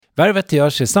Värvet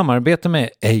görs i samarbete med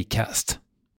Acast.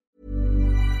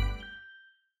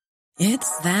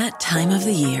 It's that time of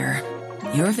the year.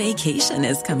 Your vacation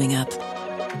is coming up.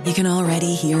 You can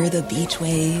already hear the beach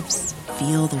waves,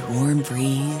 feel the warm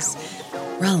breeze,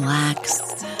 relax,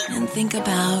 and think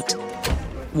about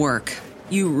work.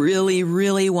 You really,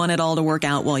 really want it all to work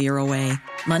out while you're away.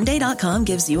 Monday.com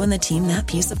gives you and the team that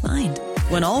peace of mind.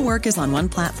 When all work is on one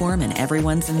platform and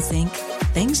everyone's in sync,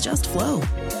 things just flow.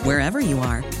 Wherever you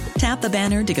are, tap the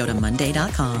banner to go to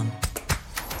Monday.com.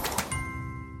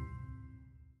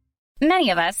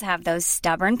 Many of us have those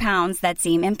stubborn pounds that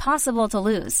seem impossible to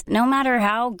lose, no matter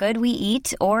how good we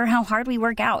eat or how hard we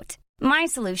work out. My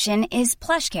solution is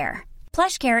PlushCare.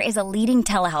 PlushCare is a leading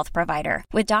telehealth provider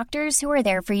with doctors who are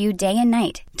there for you day and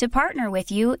night to partner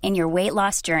with you in your weight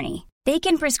loss journey. They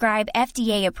can prescribe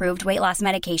FDA-approved weight loss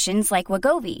medications like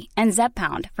Wegovy and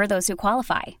Zepbound for those who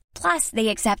qualify. Plus, they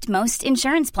accept most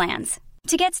insurance plans.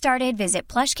 To get started,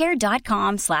 visit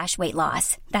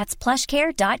plushcare.com/weightloss. That's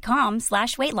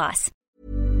plushcare.com/weightloss.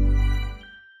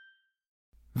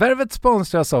 Värvet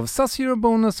sponsras av SAS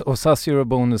Eurobonus och SAS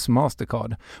Eurobonus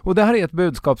Mastercard. Och det här är ett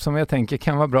budskap som jag tänker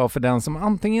kan vara bra för den som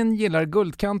antingen gillar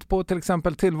guldkant på till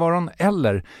exempel tillvaron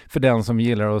eller för den som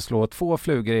gillar att slå 2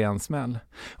 flugor i en smäll.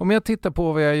 Om jag tittar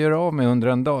på vad jag gör av med under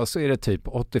en dag så är det typ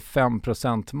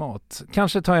 85% mat.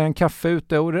 Kanske tar jag en kaffe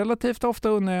ute och relativt ofta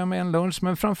unnar jag mig en lunch,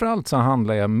 men framförallt så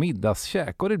handlar jag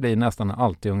middagskäk och det blir nästan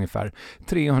alltid ungefär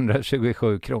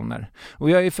 327 kronor. Och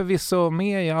jag är förvisso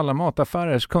med i alla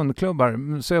mataffärers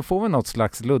kundklubbar så jag får väl något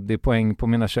slags luddig poäng på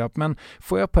mina köp, men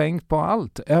får jag poäng på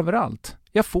allt, överallt?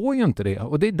 Jag får ju inte det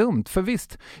och det är dumt, för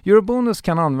visst, Eurobonus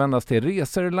kan användas till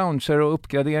resor, lounger och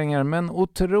uppgraderingar, men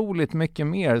otroligt mycket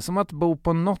mer, som att bo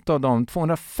på något av de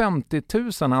 250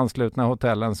 000 anslutna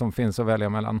hotellen som finns att välja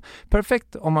mellan.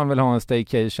 Perfekt om man vill ha en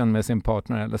staycation med sin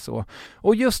partner eller så.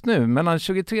 Och just nu, mellan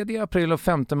 23 april och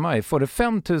 5 maj, får du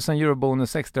 5 000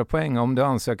 Eurobonus extra poäng om du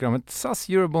ansöker om ett SAS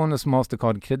Eurobonus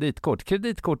Mastercard kreditkort.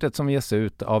 Kreditkortet som ges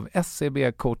ut av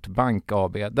SEB Kort Bank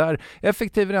AB, där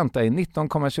effektiv ränta är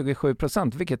 19,27%.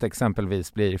 Vilket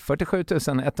exempelvis blir 47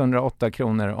 108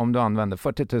 kronor om du använder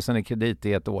 40 000 i kredit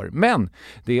i ett år. Men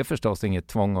det är förstås inget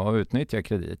tvång att utnyttja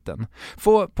krediten.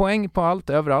 Få poäng på allt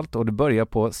överallt och du börjar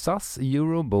på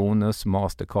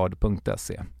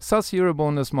saseurobonusmastercard.se.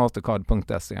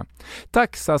 saseurobonusmastercard.se.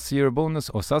 Tack SAS Eurobonus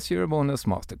och SAS Eurobonus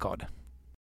Mastercard.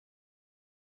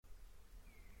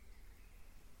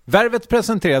 Värvet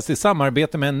presenteras i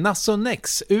samarbete med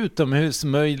Nasonex,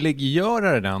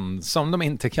 utomhusmöjliggöraren, som de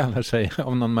inte kallar sig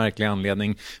av någon märklig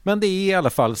anledning. Men det är i alla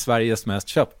fall Sveriges mest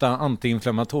köpta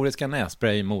antiinflammatoriska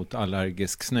nässpray mot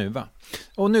allergisk snuva.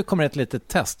 Och nu kommer ett litet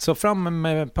test, så fram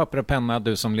med papper och penna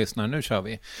du som lyssnar, nu kör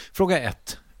vi. Fråga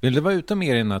 1. Vill du vara ute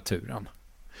mer i naturen?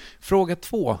 Fråga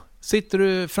 2. Sitter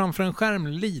du framför en skärm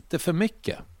lite för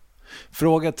mycket?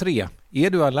 Fråga 3. Är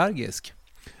du allergisk?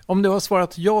 Om du har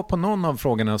svarat ja på någon av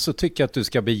frågorna så tycker jag att du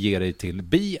ska bege dig till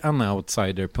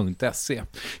beanoutsider.se.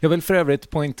 Jag vill för övrigt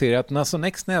poängtera att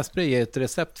Nasonex nässpray är ett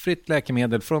receptfritt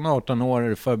läkemedel från 18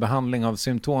 år för behandling av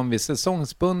symptom vid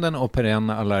säsongsbunden och perenn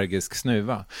allergisk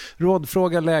snuva.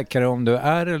 Rådfråga läkare om du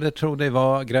är eller tror dig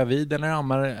vara gravid eller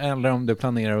ammar, eller om du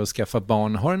planerar att skaffa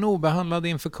barn, har en obehandlad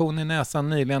infektion i näsan,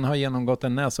 nyligen har genomgått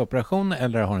en näsoperation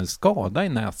eller har en skada i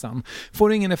näsan.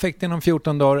 Får ingen effekt inom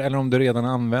 14 dagar eller om du redan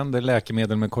använder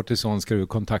läkemedel med kortison ska du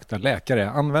kontakta läkare.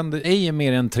 Använd ej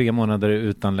mer än 3 månader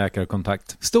utan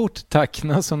läkarkontakt. Stort tack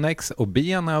Nasonex och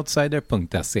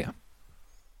beanoutsider.se.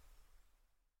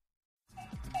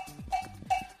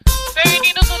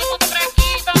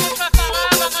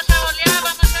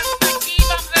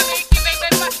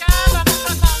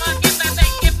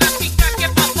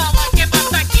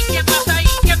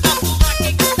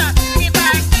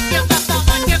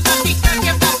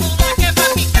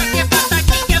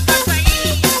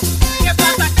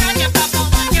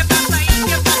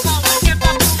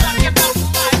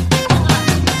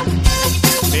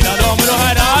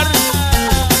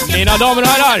 Mina damer och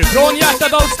herrar, från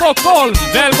hjärtat av Stockholm,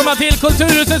 välkomna till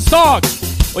Kulturhusets tak.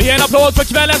 Och ge en applåd för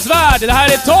kvällens värd. Det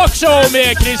här är Talkshow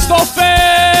med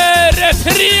Kristoffer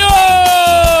Trio!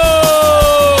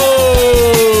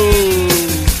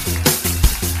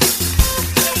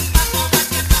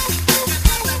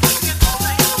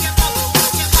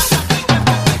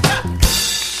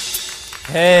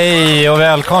 Hej och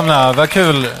välkomna, vad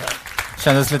kul.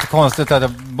 Kändes lite konstigt att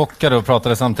jag bockade och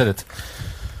pratade samtidigt.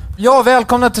 Ja,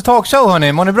 välkomna till Talkshow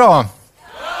hörni, mår ni bra?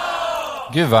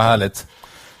 Ja! Gud vad härligt.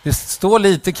 Det står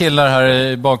lite killar här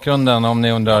i bakgrunden om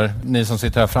ni undrar, ni som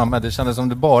sitter här framme. Det kändes som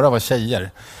det bara var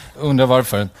tjejer. Undrar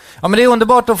varför. Ja, men det är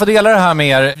underbart att få dela det här med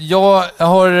er. Jag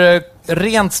har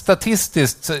rent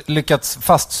statistiskt lyckats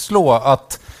fastslå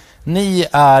att ni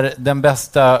är den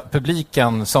bästa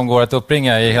publiken som går att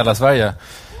uppringa i hela Sverige.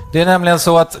 Det är nämligen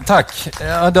så att, tack,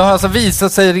 det har alltså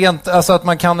visat sig rent, alltså att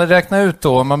man kan räkna ut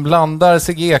då, man blandar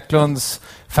Sigge Eklunds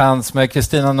fans med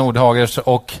Kristina Nordhagers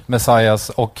och Messias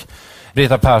och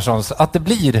Britta Perssons, att det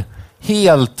blir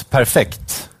helt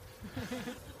perfekt.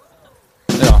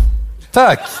 Ja,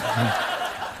 tack.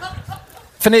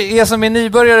 För ni är som är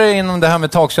nybörjare inom det här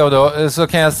med talkshow då, så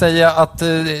kan jag säga att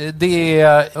det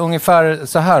är ungefär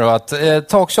så här då, att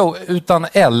talkshow utan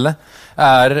L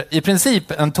är i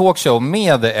princip en talkshow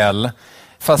med L,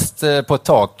 fast på ett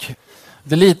tak.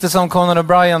 Det är lite som Conan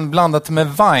O'Brien blandat med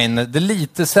Vine, det är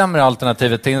lite sämre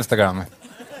alternativet till Instagram.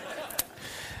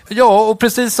 Ja, och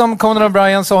precis som Conan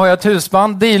O'Brien så har jag ett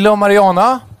husband, Dilo och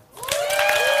Mariana.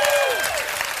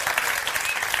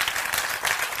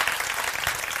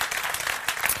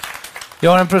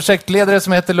 Jag har en projektledare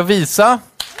som heter Lovisa.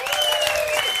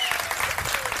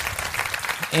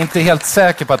 Inte helt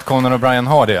säker på att Conan O'Brien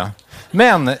har det.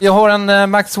 Men jag har en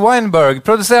Max Weinberg,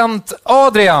 producent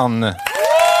Adrian.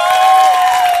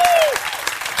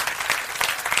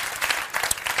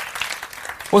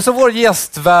 Och så vår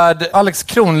gästvärd Alex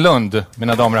Kronlund,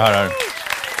 mina damer och herrar.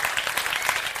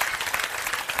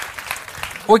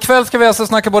 Och ikväll ska vi alltså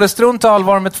snacka både strunt och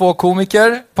allvar med två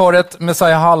komiker. Paret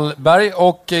Messiah Hallberg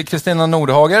och Kristina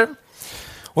Nordhager.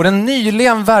 Och den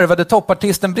nyligen värvade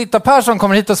toppartisten Britta Persson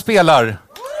kommer hit och spelar.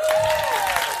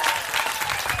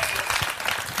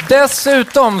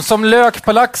 Dessutom, som lök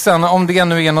på laxen, om det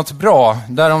nu är något bra,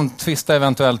 där de tvistar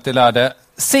eventuellt i lärde,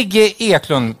 Sigge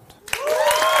Eklund.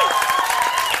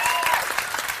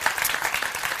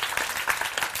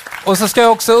 Och så ska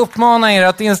jag också uppmana er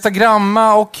att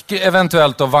instagramma och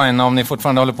eventuellt då vina om ni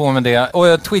fortfarande håller på med det.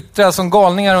 Och twittra som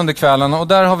galningar under kvällen. Och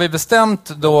där har vi bestämt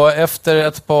då efter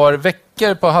ett par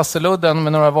veckor på Hasseludden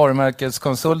med några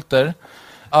varumärkeskonsulter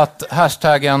att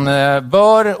hashtaggen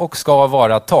bör och ska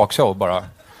vara talkshow bara.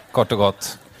 Kort och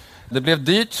gott. Det blev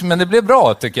dyrt men det blev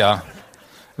bra tycker jag.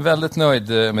 Väldigt nöjd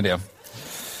med det.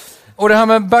 Och det här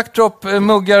med backdrop,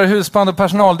 muggar, husband och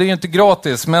personal, det är ju inte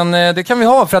gratis. Men det kan vi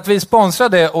ha för att vi sponsrar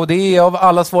det. Och det är av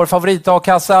allas vår favorit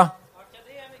A-kassa.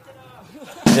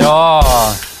 Ja.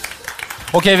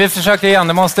 Okej, vi försöker igen.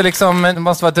 Det måste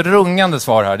vara ett rungande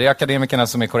svar här. Det är akademikerna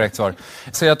som är korrekt svar.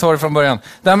 Så jag tar det från början.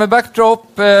 Det här med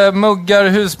backdrop, muggar,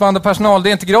 husband och personal, det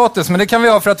är inte gratis. Men det kan vi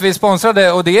ha för att vi sponsrar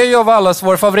det. Och det är ju av allas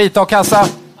vår favorit A-kassa.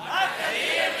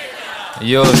 Akademikerna!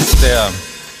 Just det.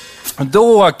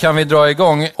 Då kan vi dra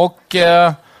igång. Och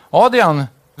Adrian,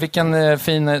 vilken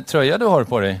fin tröja du har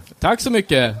på dig. Tack så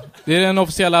mycket. Det är den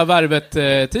officiella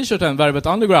Värvet-t-shirten, Värvet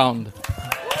Underground.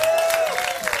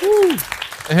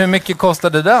 Hur mycket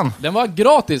kostade den? Den var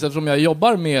gratis eftersom jag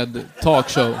jobbar med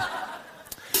talkshow.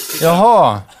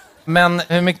 Jaha, men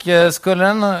hur mycket skulle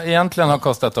den egentligen ha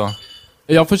kostat då?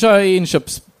 Jag får köra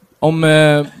inköps...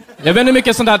 jag vet inte hur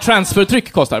mycket sånt där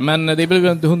transfertryck kostar, men det blir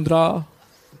 119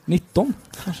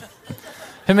 kanske.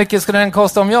 Hur mycket skulle den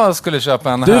kosta om jag skulle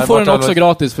köpa en? Du får den också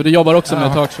gratis, för du jobbar också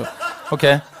med talkshow.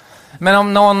 Okej. Men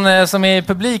om någon som är i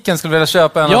publiken skulle vilja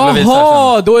köpa en...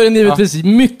 Jaha, då är den givetvis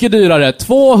mycket dyrare.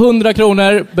 200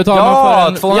 kronor betalar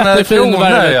man för en jättefin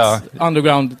Värvet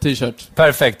Underground t-shirt.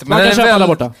 Perfekt. Men man kan köpa där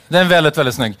borta. Den är väldigt,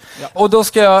 väldigt snygg. Ja. Och då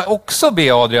ska jag också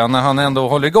be Adrian, när han ändå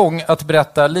håller igång, att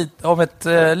berätta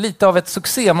lite av ett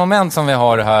succémoment som vi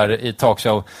har här i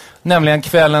talkshow. Nämligen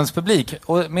kvällens publik.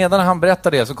 Och medan han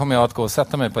berättar det så kommer jag att gå och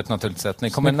sätta mig på ett naturligt sätt. Ni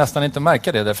kommer nästan inte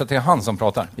märka det, därför att det är han som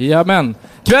pratar. Jajamän.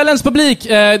 Kvällens publik,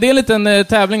 det är en liten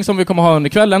tävling som vi kommer ha under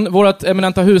kvällen. Vårt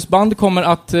eminenta husband kommer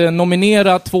att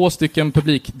nominera 2 stycken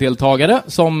publikdeltagare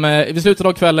som vid slutet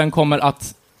av kvällen kommer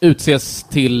att utses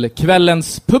till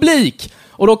kvällens publik.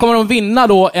 Och då kommer de vinna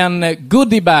då en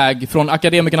goodiebag från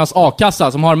Akademikernas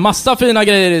A-kassa som har massa fina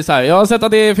grejer i så här. Jag har sett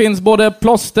att det finns både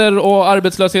plåster och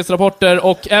arbetslöshetsrapporter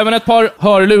och även ett par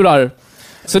hörlurar.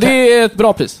 Så det är ett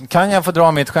bra pris. Kan jag få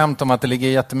dra mitt skämt om att det ligger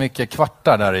jättemycket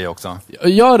kvartar där i också?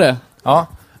 Gör det. Ja,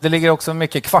 det ligger också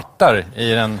mycket kvartar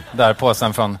i den där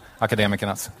påsen från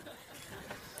Akademikernas.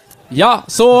 Ja,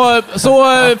 så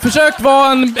försök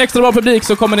vara en extra bra publik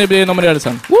så kommer ni bli nominerade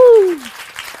sen. Woo!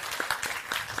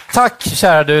 Tack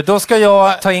kära du. Då ska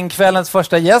jag ta in kvällens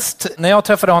första gäst. När jag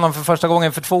träffade honom för första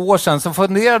gången för 2 år sedan så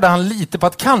funderade han lite på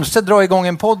att kanske dra igång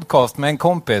en podcast med en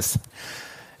kompis.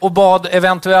 Och bad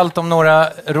eventuellt om några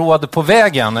råd på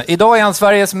vägen. Idag är han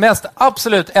Sveriges mest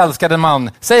absolut älskade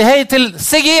man. Säg hej till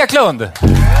Sigge Eklund!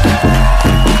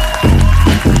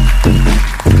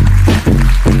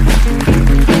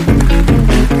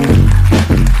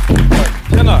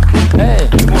 Tjena! Hej!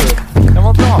 Jag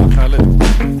var bra. Härligt.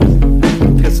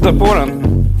 Testa på den.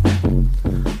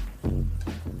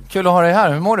 kul att ha dig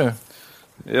här. Hur mår du?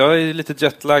 Jag är lite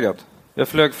jetlaggad. Jag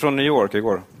flög från New York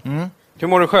igår. Hur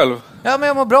mår du själv? Ja, men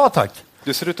jag mår bra, tack.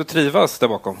 Du ser ut att trivas där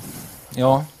bakom.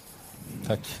 Ja,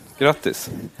 tack. Grattis.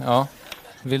 Ja.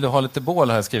 Vill du ha lite bål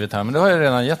har jag skrivit här, men det har jag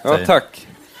redan gett dig. Ja, tack.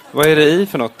 Vad är det i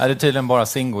för något? Ja, det är tydligen bara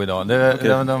Zingo idag.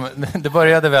 Det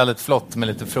började väldigt flott med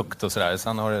lite frukt och sådär.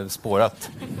 Sen har det spårat.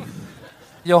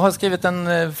 Jag har skrivit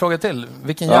en fråga till.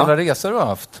 Vilken jävla resa du har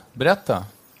haft? Berätta.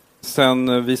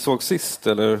 Sen vi såg sist,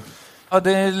 eller? Ja,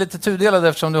 det är lite tudelad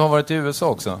eftersom du har varit i USA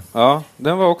också. Ja,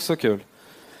 den var också kul.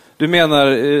 Du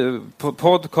menar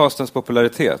podcastens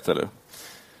popularitet, eller?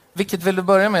 Vilket vill du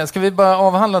börja med? Ska vi bara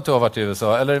avhandla att du har varit i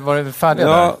USA? Eller var vi färdiga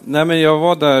där? Nej, men jag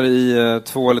var där i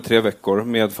 2 eller 3 veckor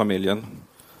med familjen.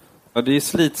 Ja, det är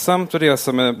slitsamt att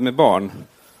resa med barn.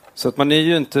 Så att man är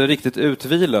ju inte riktigt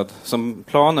utvilad som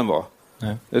planen var.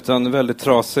 Nej. Utan väldigt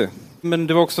trasig. Men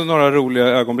det var också några roliga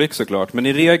ögonblick såklart. Men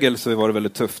i regel så var det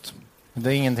väldigt tufft. Det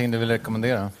är ingenting du vill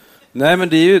rekommendera? Nej, men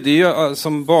det är ju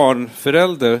som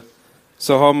barnförälder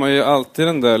så har man ju alltid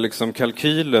den där liksom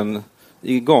kalkylen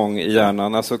igång i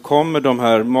hjärnan. Alltså kommer de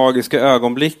här magiska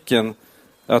ögonblicken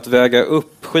att väga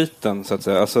upp skiten så att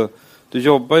säga. Alltså du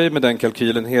jobbar ju med den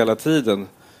kalkylen hela tiden.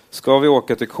 Ska vi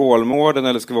åka till Kolmården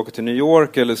eller ska vi åka till New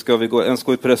York eller ska vi ens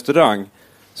gå ut på restaurang?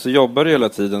 Så jobbar du hela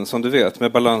tiden som du vet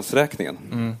med balansräkningen.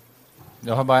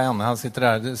 Jag har bara en, han sitter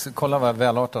där. Kolla vad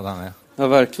välartad han är. Ja,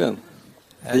 verkligen.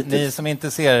 Ni som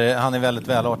inte ser, han är väldigt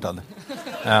välartad.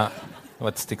 Ja, det var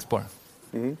ett stickspår.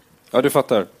 Ja, du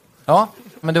fattar. Ja,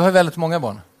 men du har ju väldigt många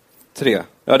barn. 3.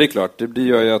 Ja, det är klart. Det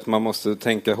gör ju att man måste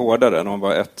tänka hårdare när man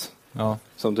bara 1. Ja.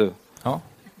 Som du. Ja.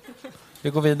 Vi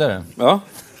går vidare. Ja.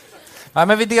 Nej,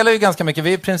 men vi delar ju ganska mycket. Vi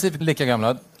är i princip lika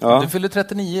gamla. Ja. Du fyllde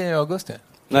 39 i augusti.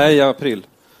 Nej, i april.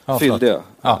 Ja, fyllde jag.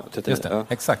 Ja, 39. just det. Ja.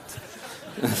 Exakt.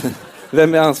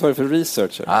 Vem är ansvarig för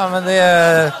research? Ja, men det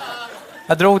är...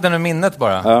 Jag drog den ur minnet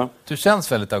bara. Ja. Du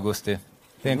känns väldigt augusti.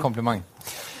 Det är en komplimang.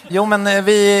 Jo, men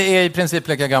vi är i princip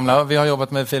lika gamla. Vi har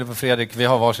jobbat med Filip och Fredrik. Vi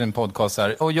har varsin podcast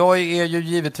här. Och jag är ju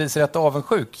givetvis rätt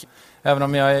avundsjuk. Även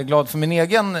om jag är glad för min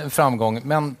egen framgång.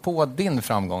 Men på din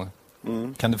framgång.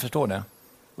 Kan du förstå det?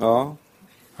 Ja.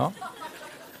 Ja.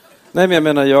 Nej, men jag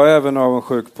menar, jag är även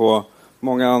avundsjuk på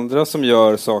många andra som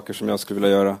gör saker som jag skulle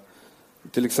vilja göra.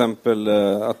 Till exempel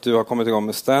att du har kommit igång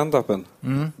med stand-upen.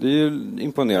 Det är ju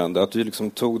imponerande att du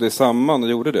liksom tog dig samman och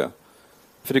gjorde det.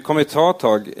 För det kommer ju ta ett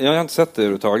tag. Jag har inte sett det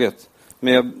överhuvudtaget.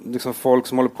 Men liksom folk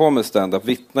som håller på med stand-up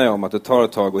vittnar ju om att det tar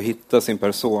ett tag att hitta sin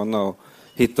persona och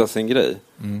hitta sin grej.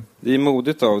 Det är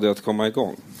modigt av det att komma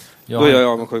igång. Ja. Då är jag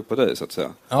avundsjuk på dig, så att säga.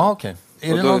 Ja, okej.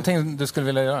 Är det någonting du skulle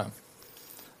vilja göra?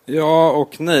 Ja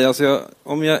och nej. Alltså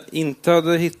om jag inte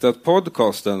hade hittat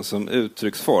podcasten som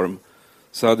uttrycksform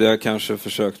så hade jag kanske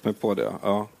försökt mig på det.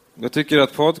 Ja. Jag tycker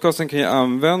att podcasten kan ju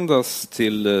användas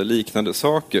till liknande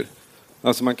saker.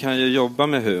 Alltså man kan ju jobba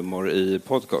med humor i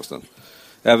podcasten.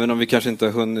 Även om vi kanske inte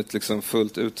har hunnit liksom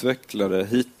fullt utveckla det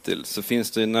hittills så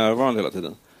finns det ju närvarande hela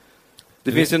tiden.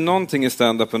 Det finns ju någonting i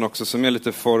stand-upen också som är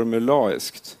lite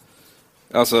formulaiskt.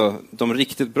 Alltså de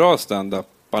riktigt bra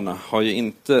stand-uparna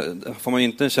får man ju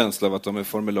inte en känsla av att de är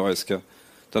formulaiska.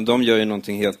 Utan de gör ju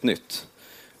någonting helt nytt.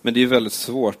 Men det är ju väldigt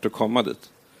svårt att komma dit.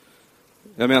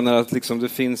 Jag menar att liksom det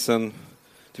finns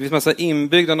massa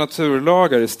inbyggda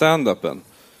naturlagar i stand-upen.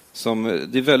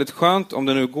 Det är väldigt skönt om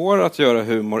det nu går att göra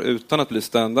humor utan att bli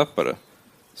stand-upare.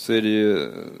 Så är det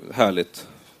ju härligt.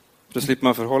 Då slipper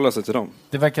man förhålla sig till dem.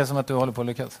 Det verkar som att du håller på att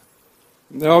lyckas.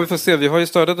 Ja, vi får se. Vi har ju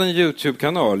startat en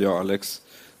YouTube-kanal, jag och Alex.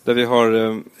 Där vi har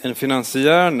en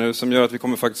finansiär nu som gör att vi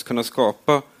kommer faktiskt kunna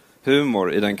skapa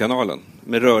humor i den kanalen.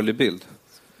 Med rörlig bild.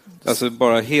 Alltså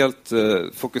bara helt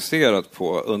fokuserat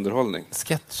på underhållning.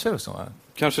 Sketcher och så här.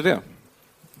 Kanske det.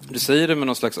 Du säger det med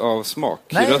någon slags avsmak.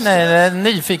 Nej,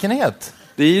 nyfikenhet.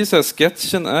 Det är ju så här,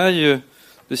 sketchen är ju...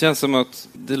 Det känns som att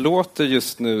det låter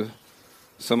just nu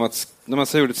som att när man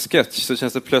säger ordet sketch så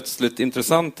känns det plötsligt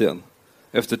intressant igen.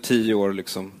 Efter 10 år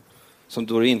liksom. Som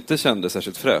då det inte kändes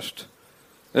särskilt fräscht.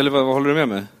 Eller vad håller du med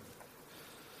mig?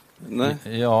 Nej?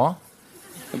 Ja.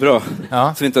 Bra.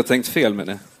 Ja. Så vi inte har tänkt fel med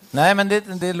det. Nej, men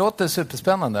det låter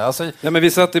superspännande. Alltså... Ja, men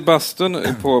vi satt i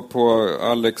bastun på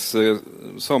Alex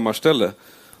sommarställe.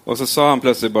 Och så sa han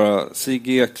plötsligt bara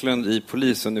Sigge Eklund i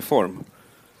polisuniform.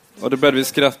 Och då började vi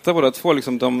skratta båda två.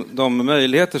 Liksom de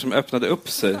möjligheter som öppnade upp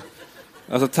sig.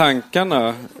 Alltså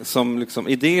tankarna,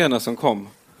 idéerna som kom.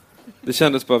 Det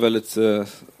kändes bara väldigt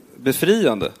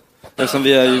befriande. Eftersom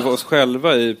vi är ju oss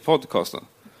själva i podcasten.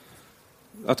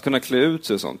 Att kunna klä ut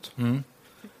sig och sånt.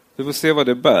 Vi får se vad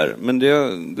det bär. Men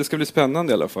det ska bli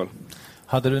spännande i alla fall.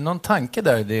 Hade du någon tanke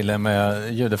där, Dille,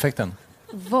 med ljudeffekten?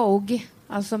 Vogue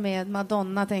Alltså med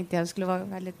Madonna tänkte jag skulle vara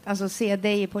väldigt... Alltså se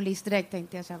dig i polisdräkt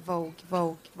tänkte jag så här,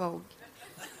 Vogue.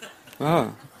 Aha.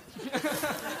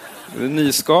 Det är en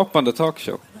nyskapande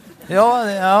talkshow. Ja,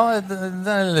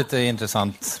 det är lite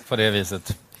intressant på det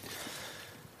viset.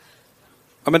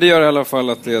 Ja, men det gör i alla fall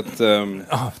att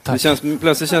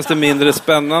plötsligt känns det mindre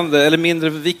spännande eller mindre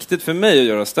viktigt för mig att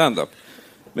göra stand-up.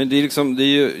 Men det är liksom,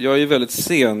 jag är ju väldigt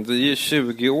sen. Det är ju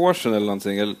 20 år sedan eller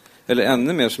någonting, eller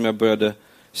ännu mer som jag började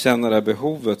känna det här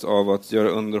behovet av att göra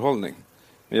underhållning.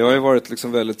 Men jag har ju varit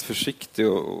liksom väldigt försiktig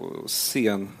och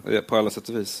sen på alla sätt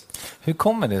och vis. Hur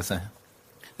kommer det sig?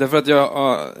 Därför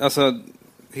att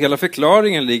hela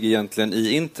förklaringen ligger egentligen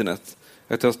i internet.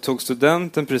 Att jag tog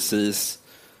studenten precis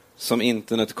som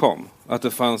internet kom. Att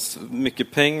det fanns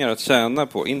mycket pengar att tjäna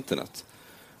på internet.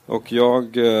 Och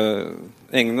jag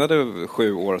ägnade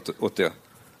 7 år åt det.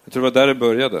 Jag tror det var där det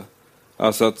började.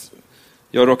 Alltså att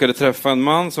jag råkade träffa en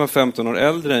man som var 15 år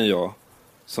äldre än jag.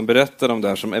 Som berättade om det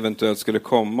här som eventuellt skulle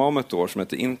komma om ett år som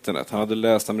heter internet. Han hade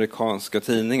läst amerikanska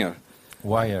tidningar.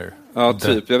 Wire. Ja,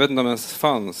 typ. Jag vet inte om den ens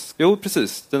fanns. Jo,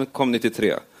 precis. Den kom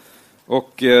 93.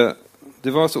 Och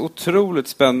det var så otroligt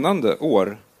spännande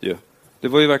år ju. Det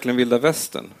var ju verkligen vilda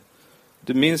västern.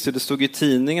 Du minns ju, det stod i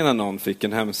tidningen när någon fick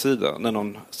en hemsida. När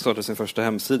någon startade sin första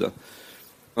hemsida.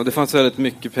 Och det fanns väldigt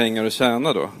mycket pengar att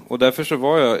tjäna då. Och därför så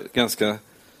var jag ganska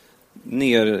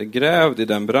nergrävd i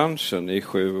den branschen i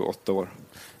 7-8 år.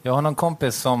 Jag har någon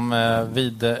kompis som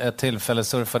vid ett tillfälle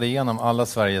surfade igenom alla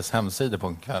Sveriges hemsidor på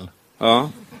en kväll. Ja.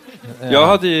 Jag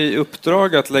hade ju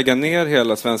uppdrag att lägga ner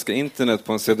hela svenska internet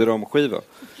på en CD-ROM-skiva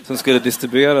som skulle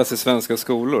distribueras i svenska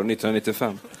skolor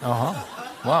 1995. Jaha,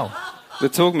 wow. Det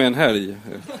tog mig en helg.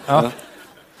 Ja.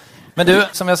 Men du,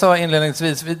 som jag sa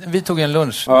inledningsvis, vi tog en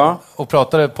lunch och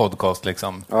pratade podcast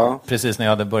liksom. Ja. Precis när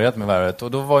jag hade börjat med värvet.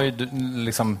 Och då var ju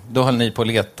då höll ni på och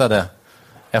letade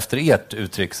efter ert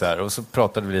uttryck så här. Och så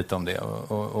pratade vi lite om det.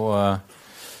 Och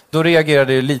då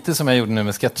reagerade jag lite som jag gjorde nu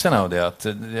med sketcherna och det. Att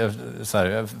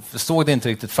jag såg det inte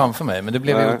riktigt framför mig. Men det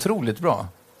blev ju otroligt bra.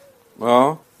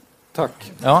 Ja,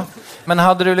 tack. Ja, men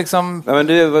hade du liksom... Nej, men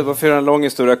det var för en lång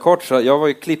historia kort. Så jag var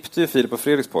ju klippte ju Filip och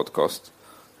Fredriks podcast.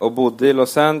 Och bodde i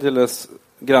Los Angeles,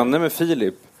 granne med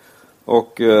Filip.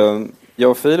 Och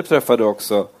jag och Filip träffade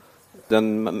också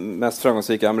den mest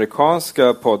framgångsrika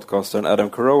amerikanska podcastern Adam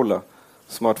Carolla.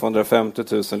 Som har 250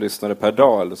 000 lyssnare per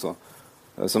dag eller så.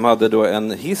 Som hade då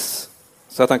en hiss.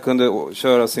 Så att han kunde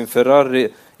köra sin Ferrari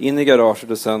in i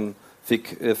garaget och sen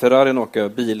fick Ferrarin åka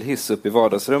bilhiss upp i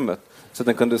vardagsrummet. Så att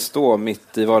den kunde stå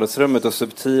mitt i vardagsrummet och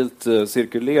subtilt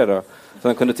cirkulera. Så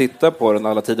han kunde titta på den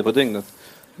alla tider på dygnet.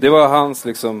 Det var hans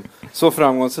liksom, så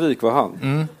framgångsrik var han.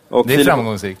 Mm. Och det är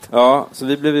framgångsrikt. Ja, så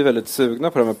vi blev ju väldigt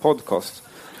sugna på det med podcast.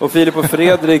 Och Filip och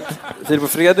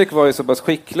Fredrik var ju så pass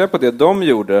skickliga på det de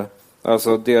gjorde.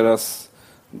 Alltså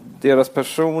deras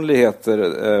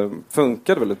personligheter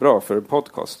funkade väldigt bra för en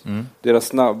podcast. Mm. Deras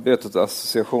snabbhet och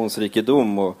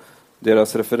associationsrikedom och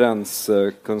deras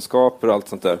referenskunskaper och allt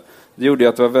sånt där. Det gjorde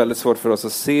att det var väldigt svårt för oss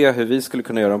att se hur vi skulle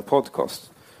kunna göra en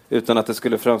podcast. Utan att det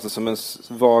skulle framstå som en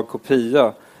svag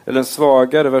kopia eller en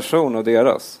svagare version av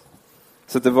deras.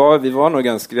 Så det var, vi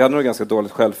hade nog ganska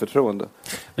dåligt självförtroende.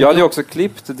 Jag hade ju också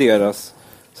klippt deras,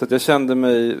 så att jag kände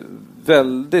mig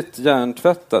väldigt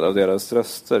hjärntvättad av deras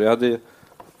röster.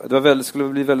 Det skulle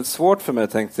bli väldigt svårt för mig,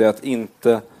 tänkte jag, att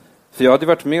inte... För jag hade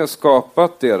varit med och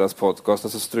skapat deras podcast,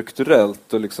 alltså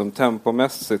strukturellt och liksom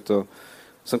tempomässigt. Och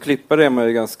som klippare är man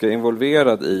ju ganska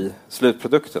involverad i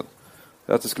slutprodukten.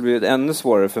 Att det skulle bli ännu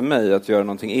svårare för mig att göra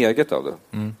någonting eget av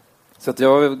det. Mm. Så att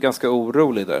jag var ganska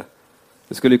orolig där.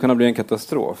 Det skulle ju kunna bli en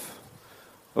katastrof.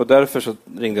 Och därför så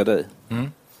ringde jag dig.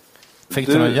 Mm. Fick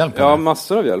du någon hjälp? Ja,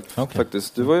 massor av hjälp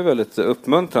faktiskt. Du var ju väldigt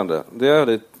uppmuntrande. Det är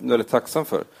jag väldigt tacksam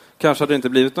för. Kanske hade det inte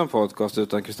blivit någon podcast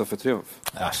utan Kristoffer Triumf.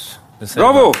 Äsch,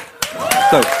 bravo!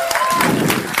 Tack.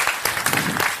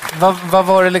 Vad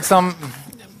var det liksom...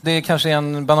 Det är kanske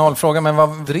en banal fråga, men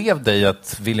vad drev dig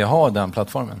att vilja ha den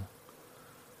plattformen?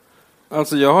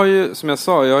 Alltså jag har ju, som jag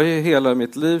sa, jag har ju hela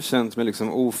mitt liv känt mig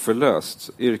liksom oförlöst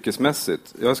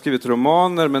yrkesmässigt. Jag har skrivit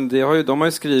romaner, men jag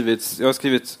har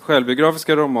skrivit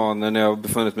självbiografiska romaner när jag har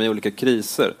befunnit mig i olika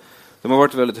kriser. De har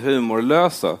varit väldigt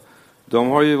humorlösa. De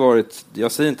har ju varit,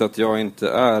 jag säger inte att jag inte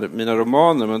är mina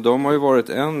romaner, men de har ju varit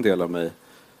en del av mig.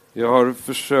 Jag har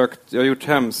gjort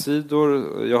hemsidor,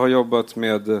 jag har jobbat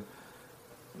med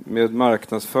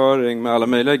marknadsföring, med alla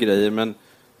möjliga grejer, men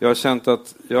jag har känt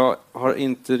att jag har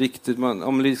inte riktigt...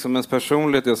 Om liksom ens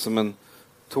personlighet är som en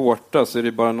tårta, så är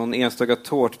det bara någon enstaka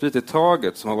tårtbit i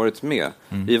taget som har varit med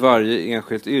i varje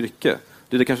enskilt yrke.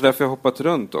 Det är kanske därför jag har hoppat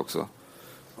runt också.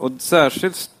 Och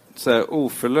särskilt så här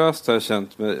oförlöst har jag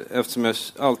känt mig, eftersom jag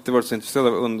alltid varit så intresserad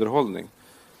av underhållning.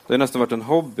 Det har nästan varit en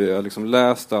hobby. Jag har liksom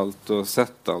läst allt och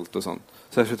sett allt och sånt.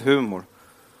 Särskilt humor.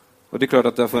 Och det är klart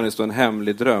att det har funnits en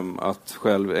hemlig dröm att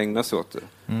själv ägna sig åt det.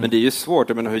 Men det är ju svårt.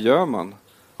 Jag menar, hur gör man?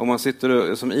 Om man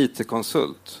sitter som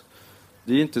IT-konsult.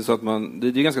 Det är ju inte så att det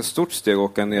är ganska stort steg att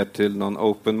åka ner till någon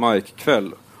open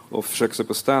mic-kväll och försöka sig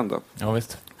på stand-up. Ja,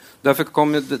 visst. Därför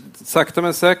kom jag, sakta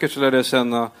men säkert så lärde jag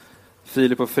känna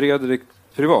Filip och Fredrik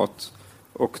privat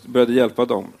och började hjälpa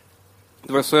dem.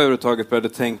 Det var så jag överhuvudtaget började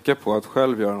tänka på att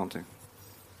själv göra någonting.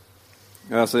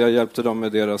 Alltså jag hjälpte dem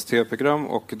med deras tv-program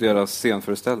och deras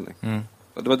scenföreställning.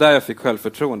 Det var där jag fick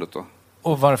självförtroendet då.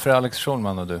 Och varför Alex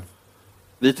Schulman och du?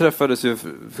 Vi träffades ju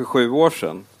för 7 år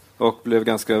sedan och blev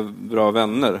ganska bra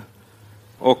vänner.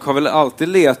 Och har väl alltid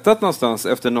letat någonstans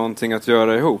efter någonting att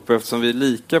göra ihop. Eftersom vi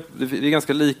är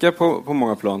ganska lika på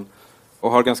många plan.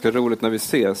 Och har ganska roligt när vi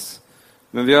ses.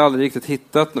 Men vi har aldrig riktigt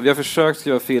hittat. Vi har försökt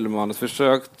skriva filmmanus,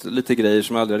 försökt lite grejer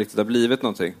som aldrig riktigt har blivit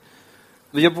någonting.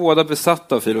 Vi är båda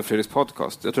besatta av Filip och Fredriks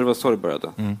podcast. Jag tror det var så det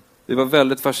började. Vi var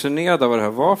väldigt fascinerade av vad det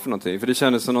här var för någonting. För det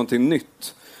kändes som någonting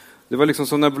nytt. Det var liksom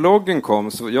som när bloggen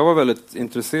kom. Så jag var väldigt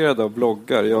intresserad av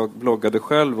bloggar. Jag bloggade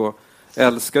själv och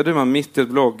älskade hur man mitt i ett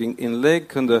blogginlägg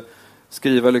kunde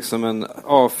skriva liksom en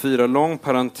A4-lång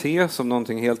parentes om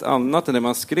någonting helt annat än det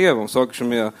man skrev om. Saker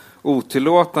som är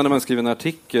otillåtna när man skriver en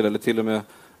artikel eller till och med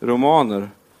romaner.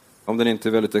 Om den inte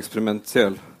är väldigt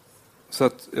experimentell. Så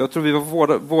att jag tror vi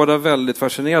var båda väldigt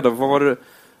fascinerade.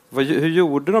 Hur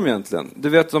gjorde de egentligen? Du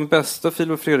vet de bästa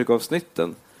Filip och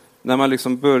Fredrik-avsnitten. När man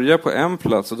liksom börjar på en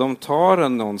plats och de tar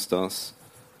en någonstans.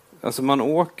 Alltså man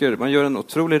gör en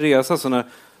otrolig resa. Så när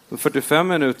de 45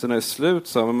 minuterna är slut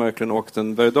så har man verkligen åkt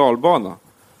en berg- och dalbana.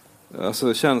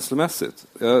 Alltså känslomässigt.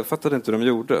 Jag fattade inte hur de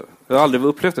gjorde. Jag har aldrig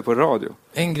upplevt det på radio.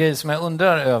 En grej som jag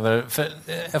undrar över,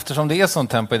 eftersom det är sånt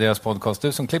tempo i deras podcast,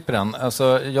 du som klipper den.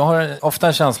 Alltså, jag har ofta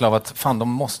en känsla av att de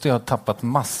måste ju ha tappat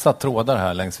massa trådar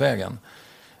här längs vägen.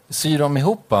 Syr de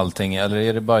ihop allting eller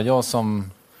är det bara jag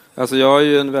som... Alltså jag har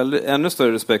ju ännu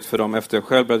större respekt för dem efter jag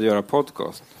själv började göra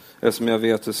podcast. Eftersom jag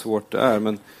vet hur svårt det är.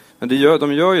 Men de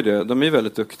gör ju det. De är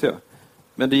väldigt duktiga.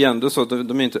 Men det är ändå så att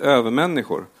de är inte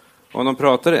övermänniskor. Om de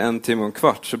pratar i 1 timme och en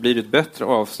kvart så blir det ett bättre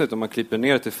avsnitt om man klipper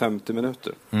ner till 50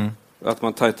 minuter. Att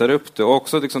man tajtar upp det. Och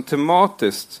också liksom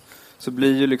tematiskt så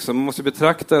blir ju liksom, man måste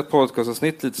betrakta ett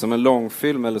podcastavsnitt lite som en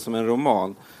långfilm eller som en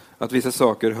roman. Att vissa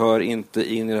saker hör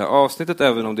inte in i det här avsnittet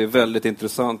även om det är väldigt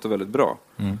intressant och väldigt bra.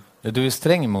 Du är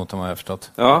sträng mot dem har jag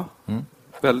förstått. Ja,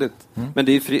 väldigt. Men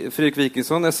det är Fredrik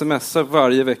Wikingsson smsar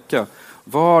varje vecka.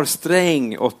 Var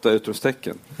sträng 8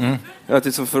 utropstecken. Jag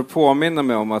liksom för att påminna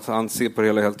mig om att han ser på det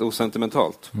hela helt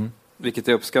osentimentalt. Vilket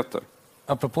jag uppskattar.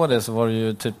 Apropå det så var du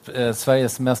ju typ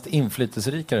Sveriges mest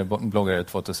inflytelserikare bloggare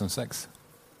 2006.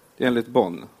 Enligt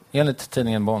Bonn. Enligt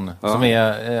tidningen Bonn, som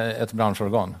är ett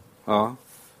branschorgan. Ja.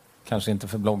 Kanske inte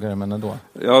för bloggare, men ändå.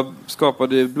 Jag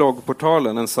skapade i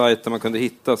bloggportalen en sajt där man kunde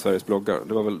hitta Sveriges bloggar.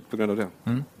 Det var väl på grund av det.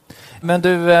 Men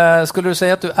du, skulle du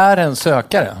säga att du är en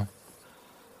sökare?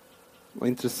 Vad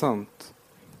intressant.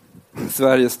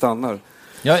 Sverige stannar.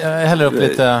 Jag häller upp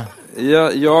lite...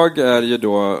 Jag är ju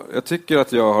då... Jag tycker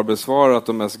att jag har besvarat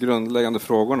de mest grundläggande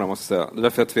frågorna, måste jag säga. Det är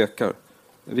därför jag tvekar.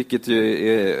 Vilket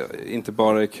ju inte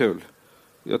bara är kul.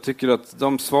 Jag tycker att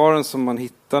de svaren som man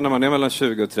hittar när man är mellan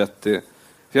 20 och 30...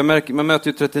 För man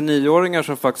möter ju 39-åringar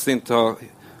som faktiskt inte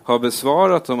har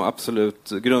besvarat de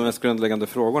absolut mest grundläggande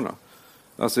frågorna.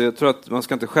 Alltså jag tror att man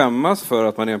ska inte skämmas för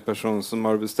att man är en person som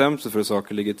har bestämt sig för hur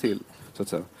saker ligger till, så att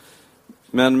säga.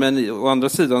 Men å andra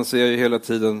sidan så är jag ju hela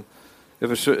tiden...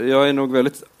 Jag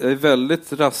är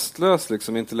väldigt rastlös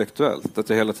liksom, intellektuellt. Att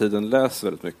jag hela tiden läser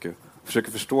väldigt mycket.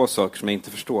 Försöker förstå saker som jag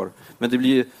inte förstår. Men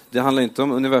det handlar inte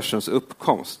om universums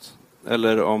uppkomst.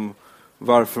 Eller om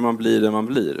varför man blir det man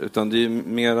blir. Utan det är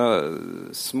mera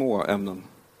små ämnen.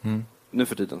 Nu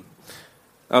för tiden.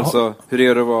 Alltså, hur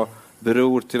är det att vara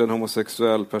beror till en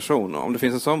homosexuell person? Om det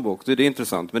finns en sån bok, då är det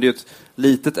intressant. Men det är ett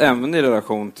litet ämne i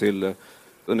relation till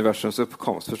universums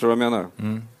uppkomst. Förstår du vad jag menar?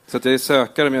 Så att jag är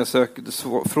sökare, men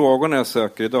frågorna jag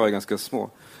söker idag är ganska små.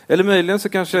 Eller möjligen så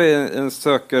kanske jag är en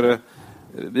sökare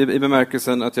i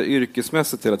bemärkelsen att jag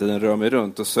yrkesmässigt hela tiden rör mig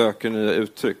runt och söker nya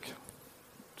uttryck.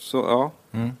 Så, ja.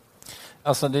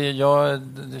 Alltså jag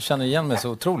känner igen mig så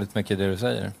otroligt mycket i det du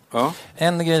säger. Ja.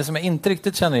 En grej som jag inte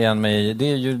riktigt känner igen mig i, det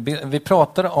är ju, vi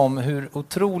pratar om hur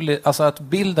otroligt, alltså att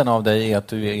bilden av dig är att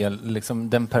du är liksom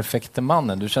den perfekta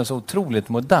mannen. Du känns så otroligt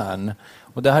modern.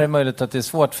 Och det här är möjligt att det är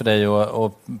svårt för dig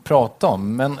att prata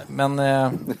om. Men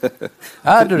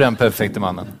är du den perfekta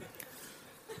mannen?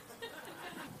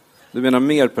 Du menar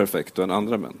mer perfekt än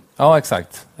andra män? Ja,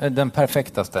 exakt. Den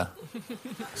perfektaste.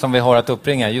 Som vi har att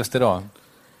uppringa just idag.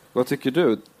 Vad tycker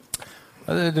du?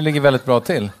 Ja, du ligger väldigt bra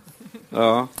till.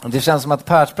 Ja. Det känns som att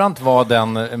Persbrandt var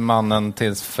den mannen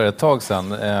tills för ett tag sedan.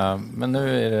 Men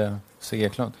nu är det Sigge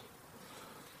Eklund.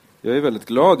 Jag är väldigt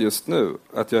glad just nu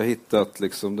att jag har hittat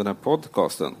liksom den här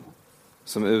podcasten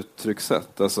som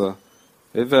uttryckssätt. Alltså,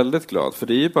 jag är väldigt glad, för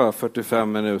det är ju bara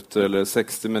 45 minuter eller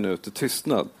 60 minuter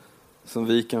tystnad som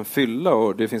vi kan fylla,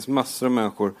 och det finns massor av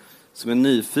människor som är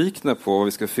nyfikna på vad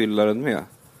vi ska fylla den med.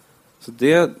 Så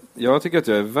jag tycker att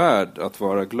jag är värd att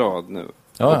vara glad nu.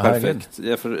 Ja, och perfekt.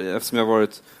 Eftersom jag har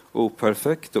varit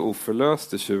operfekt och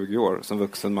oförlöst i 20 år som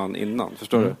vuxen man innan.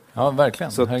 Förstår du? Ja,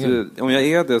 verkligen. Så att, om jag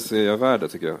är det så är jag värd det,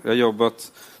 tycker jag. Jag har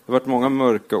jobbat, det har varit många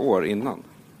mörka år innan.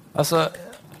 Alltså,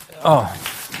 ja.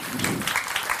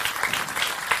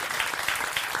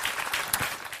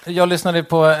 Jag lyssnade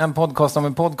på en podcast om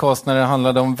en podcast när det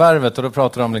handlade om Värvet, och då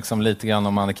pratade de liksom lite grann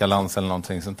om Annika Lantz eller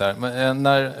någonting sånt där. Men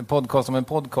när podcast om en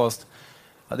podcast,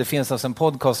 ja, det finns alltså en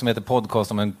podcast som heter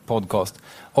Podcast om en podcast.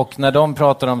 Och när de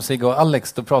pratade om Sigge och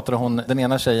Alex, då pratade den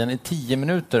ena tjejen i 10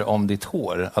 minuter om ditt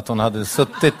hår. Att hon hade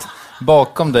suttit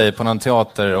bakom dig på någon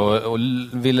teater och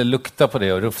ville lukta på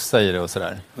det och rufsa i det och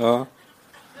sådär. Ja.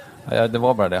 Ja, det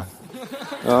var bara det.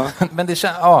 Ja. Men det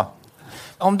känns, ja.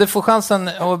 Om du får chansen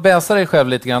att bäsa dig själv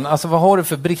lite grann, alltså vad har du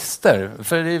för brister?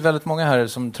 För det är väldigt många här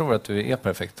som tror att du är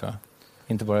perfekt, va?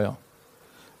 Inte bara jag.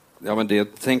 Ja, men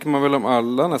det tänker man väl om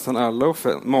alla, nästan alla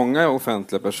många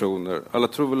offentliga personer. Alla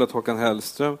tror väl att Håkan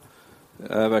Hellström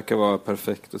verkar vara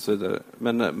perfekt och så vidare.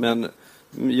 Men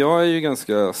jag är ju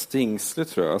ganska stingslig,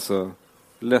 tror jag. Alltså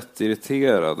lätt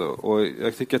irriterad, och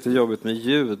jag tycker att det är jobbigt med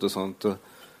ljud och sånt.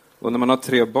 Och när man har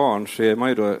 3 barn så är man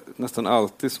ju då nästan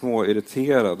alltid små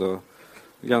irriterad och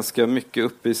ganska mycket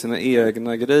uppe i sina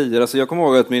egna grejer. Alltså jag kommer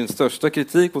ihåg att min största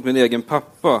kritik mot min egen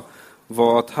pappa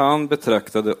var att han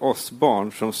betraktade oss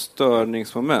barn som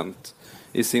störningsmoment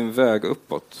i sin väg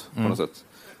uppåt på något sätt.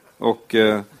 Och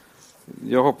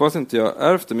jag hoppas inte jag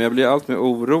ärvt det, men jag blir allt mer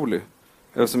orolig.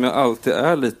 Eftersom jag alltid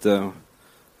är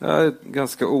jag är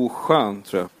ganska oskön,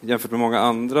 tror jag. Jämfört med många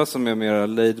andra som är mer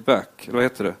laid back. Vad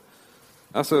heter det?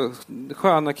 Alltså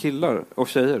sköna killar och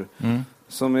tjejer.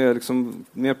 Som är liksom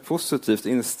mer positivt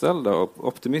inställda och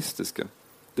optimistiska.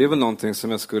 Det är väl någonting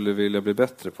som jag skulle vilja bli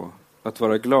bättre på. Att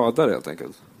vara gladare, helt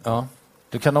enkelt. Ja.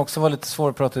 Du kan också vara lite svår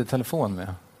att prata i telefon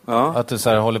med. Ja. Att du så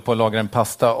här håller på att laga en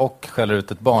pasta och skäller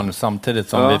ut ett barn samtidigt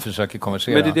som vi försöker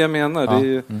konversera. Men det är det jag menar.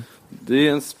 Ja. Det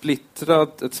är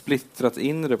ett splittrat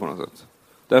inre på något sätt.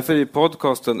 Därför i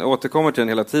podcasten, jag återkommer till den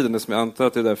hela tiden, som jag antar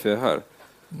att det är därför jag är här.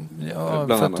 Ja,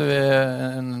 för att du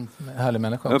är en härlig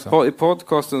människa också. I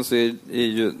podcasten så är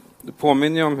ju, det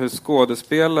påminner ju om hur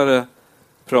skådespelare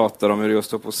pratar om hur det är att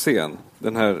stå på scen. Det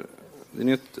är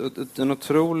en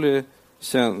otrolig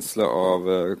känsla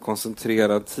av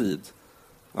koncentrerad tid.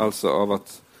 Alltså av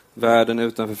att världen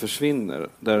utanför försvinner.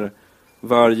 Där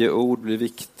varje ord blir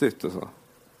viktigt och så.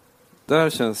 Där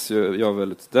känns ju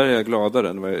där är jag gladare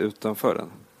än vad jag är utanför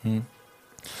den.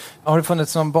 Har det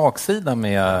funnits någon baksida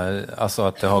med alltså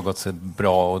att det har gått så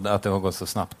bra och att det har gått så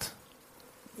snabbt?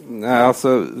 Nej,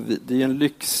 alltså det är en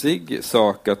lyxig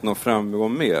sak att nå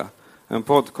framgång med en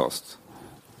podcast.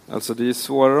 Alltså det är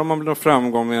svårare om man blir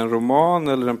framgång med en roman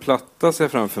eller en platta, ser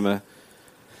jag framför mig.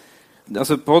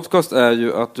 Alltså podcast är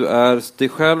ju att du är dig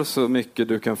själv så mycket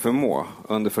du kan förmå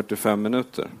under 45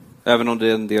 minuter. Även om det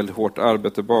är en del hårt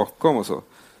arbete bakom och så.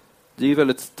 Det är ju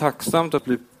väldigt tacksamt att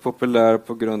bli populär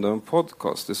på grund av en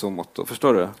podcast i så mått.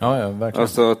 Förstår du? Ja, verkligen.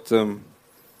 Alltså att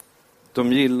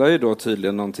de gillar ju då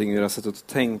tydligen någonting i det här sättet att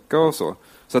tänka och så.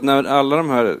 Så att när alla de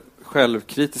här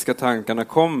självkritiska tankarna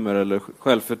kommer, eller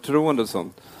självförtroende och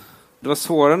sånt. Det var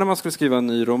svårare när man skulle skriva en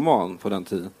ny roman på den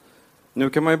tiden. Nu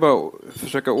kan man ju bara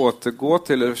försöka återgå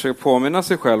till, eller försöka påminna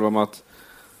sig själv om att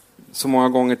så många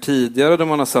gånger tidigare då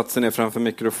man har satt sig ner framför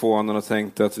mikrofonen och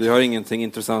tänkt att vi har ingenting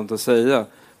intressant att säga.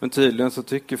 Men tydligen så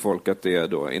tycker folk att det är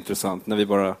då intressant när vi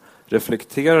bara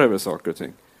reflekterar över saker och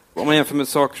ting. Om man jämför med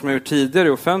saker som jag gjort tidigare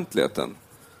i offentligheten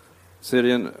så är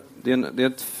det är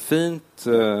ett fint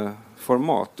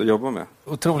format att jobba med.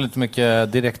 Otroligt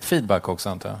mycket direkt feedback också,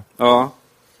 antar jag. Ja.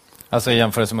 Alltså i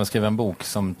jämförelse med att skriva en bok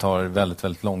som tar väldigt,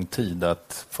 väldigt lång tid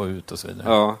att få ut och så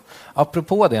vidare. Ja.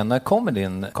 Apropå det, när kommer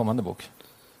din kommande bok?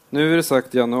 Nu är det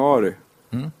sagt januari.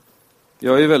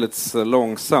 Jag är väldigt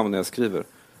långsam när jag skriver.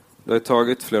 Det har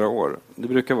tagit flera år. Det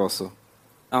brukar vara så.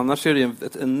 Annars är det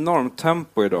ett enormt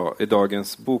tempo idag i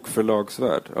dagens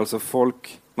bokförlagsvärld. Alltså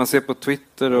man ser på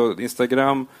Twitter och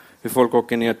Instagram hur folk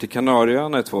åker ner till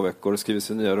Kanarieöarna i 2 veckor och skriver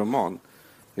sin nya roman.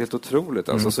 Det är helt otroligt.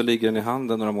 Alltså, så ligger den i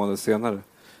handen några månader senare.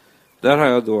 Där har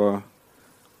jag då...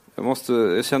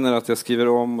 Jag känner att jag skriver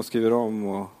om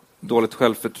och dåligt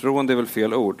självförtroende är väl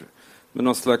fel ord. Men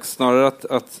någon slags, snarare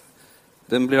att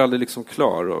den blir aldrig liksom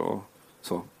klar och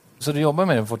så. Så du jobbar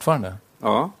med den fortfarande?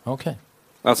 Ja. Okej.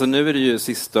 Alltså nu är det ju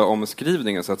sista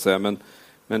omskrivningen så att säga, men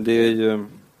det är ju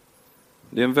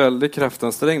en väldig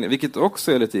kraftansträngning, vilket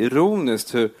också är lite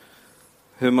ironiskt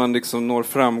hur man liksom når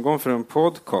framgång för en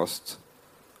podcast.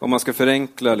 Om man ska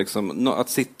förenkla liksom, att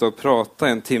sitta och prata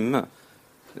en timme.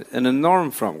 En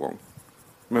enorm framgång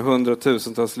med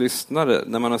 100,000-tals lyssnare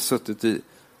när man har suttit i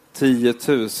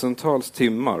 10,000-tals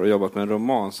timmar och jobbat med en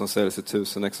roman som säljs i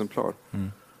 1000 exemplar.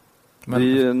 Men det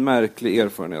är ju en märklig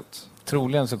erfarenhet.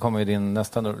 Troligen så kommer ju din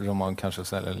nästa roman kanske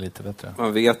sälja lite bättre.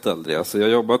 Man vet aldrig. Alltså, jag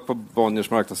har jobbat på Bonniers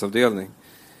marknadsavdelning.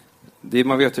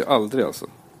 Man vet ju aldrig. Alltså.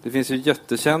 Det finns ju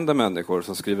jättekända människor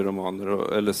som skriver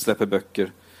romaner eller släpper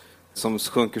böcker som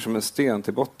sjunker som en sten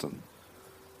till botten.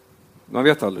 Man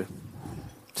vet aldrig.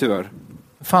 Tyvärr.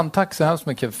 Fan, tack så hemskt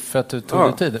mycket för att du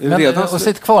tog dig tid. Men, och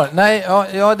sitt kvar. Nej,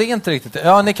 ja, det är inte riktigt.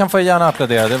 Ja, ni kan få gärna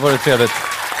applådera. Det vore trevligt.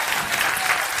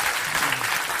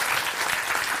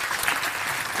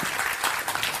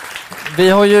 Vi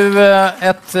har ju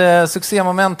ett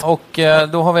succémoment och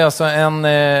då har vi alltså en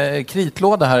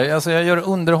kritlåda här. Alltså jag gör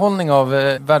underhållning av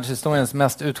världshistoriens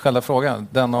mest utskällda fråga.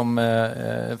 Den om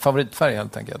favoritfärg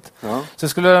helt enkelt. Ja. Så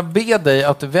jag skulle vilja be dig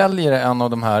att du väljer en av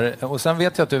de här. Och sen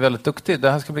vet jag att du är väldigt duktig.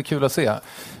 Det här ska bli kul att se.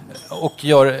 Och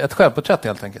gör ett självporträtt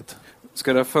helt enkelt.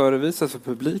 Ska det förevisas för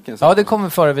publiken? Ja, det kommer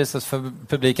förevisas för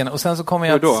publiken. Och sen så kommer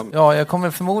jag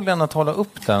kommer förmodligen att hålla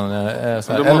upp den.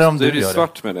 Så här. Eller om du gör det.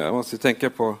 Svart med det. Jag måste tänka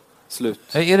på slut.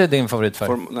 Är det din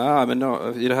favoritfärg? Nej, men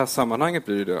i det här sammanhanget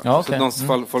blir det. Ja, okay.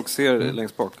 Så folk ser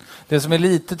längst bak. Det som är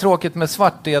lite tråkigt med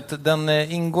svart är att den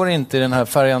ingår inte i den här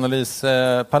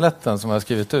färganalyspaletten som jag har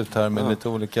skrivit ut här med lite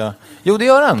olika... Jo, det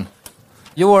gör den!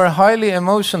 You are highly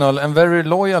emotional and very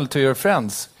loyal to your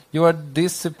friends. You are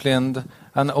disciplined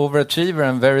and overachiever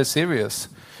and very serious.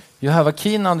 You have a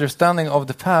keen understanding of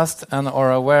the past and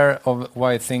are aware of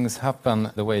why things happen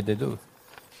the way they do.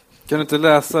 Kan du inte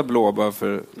läsa blå bara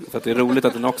för att det är roligt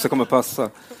att den också kommer passa?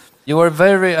 You are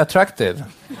very attractive.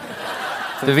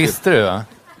 Det visste du, va?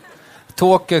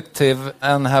 Talkative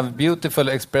and have beautiful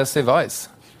expressive eyes.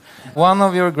 One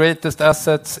of your greatest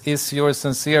assets is your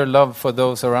sincere love for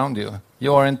those around you.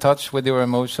 You are in touch with your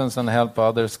emotions and help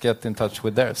others get in touch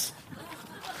with theirs.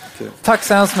 Okay. Tack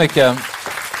så hemskt mycket.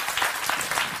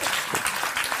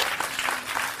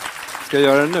 Ska jag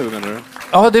göra det nu, menar du?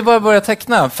 Ja, det är bara att börja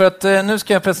teckna. För att nu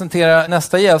ska jag presentera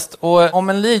nästa gäst. Och om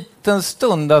en liten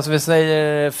stund, alltså vi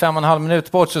säger 5,5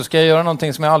 minuter bort, så ska jag göra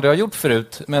någonting som jag aldrig har gjort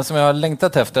förut. Men som jag har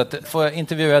längtat efter, att få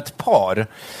intervjua ett par.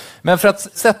 Men för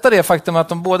att sätta det faktum att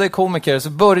de båda är komiker så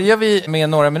börjar vi med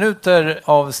några minuter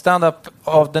av stand-up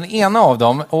av den ena av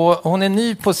dem. Och hon är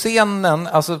ny på scenen,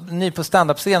 alltså ny på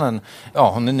stand-up-scenen. Ja,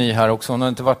 hon är ny här också, hon har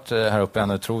inte varit här uppe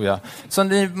ännu, tror jag. Så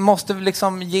ni måste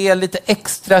liksom ge lite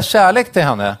extra kärlek till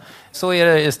henne. Så är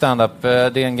det i stand-up, det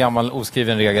är en gammal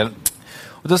oskriven regel.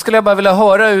 Och då skulle jag bara vilja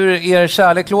höra hur er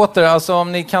kärlek låter. Alltså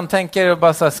om ni kan tänka er att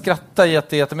bara så här skratta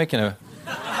jättemycket nu.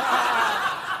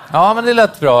 Ja, men det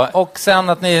lät bra. Och sen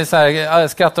att ni så här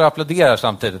skrattar och applåderar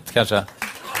samtidigt, kanske.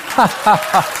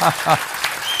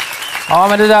 Ja,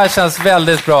 men det där känns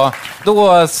väldigt bra.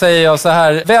 Då säger jag så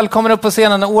här. Välkommen upp på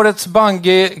scenen, årets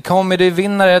Bungy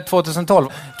Comedy-vinnare 2012.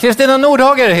 Kristina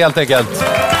Nordhager, helt enkelt.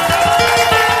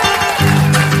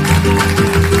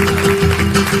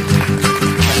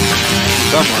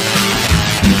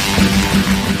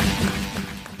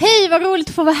 Hej, vad roligt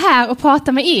att få vara här och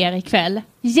prata med er ikväll.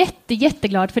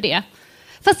 Jätteglad för det.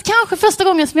 Fast kanske första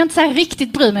gången som jag inte så här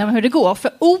riktigt bryr mig om hur det går.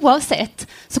 För oavsett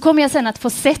så kommer jag sen att få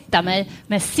sätta mig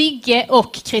med Sigge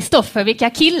och Kristoffer. Vilka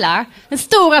killar. En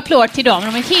stor applåd till dem.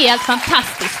 De är helt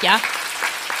fantastiska.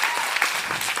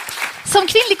 Som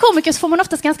kvinnlig komiker så får man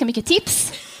oftast ganska mycket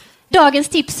tips. Dagens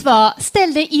tips var: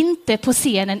 ställ dig inte på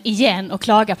scenen igen och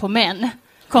klaga på män.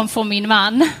 Kom från min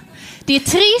man. Det är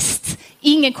trist,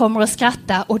 ingen kommer att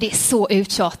skratta och det är så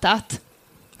uttjatat.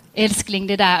 Älskling,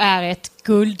 det där är ett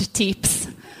guldtips.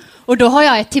 Och då har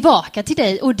jag ett tillbaka till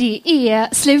dig och det är: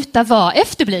 sluta vara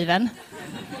efterbliven.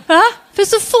 Ja? För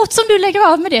så fort som du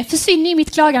lägger av med det försvinner ju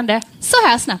mitt klagande så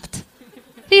här snabbt.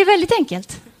 Det är väldigt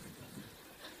enkelt.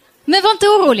 Men var inte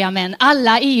oroliga, män.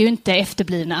 Alla är ju inte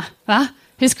efterblivna. Va?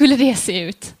 Hur skulle det se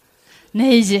ut?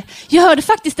 Nej, jag hörde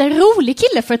faktiskt en rolig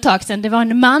kille för ett tag sedan. Det var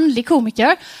en manlig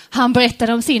komiker. Han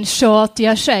berättade om sin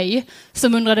tjatiga tjej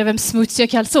som undrade vem smutsiga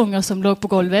kalsonger som låg på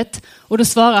golvet. Och då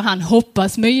svarar han: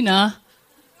 hoppas mina.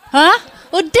 Ha?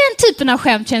 Och den typen av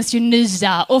skämt känns ju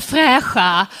nya och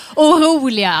fräscha och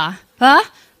roliga. Va?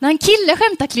 När en kille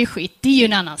skämtar klyschigt, det är ju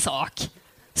en annan sak.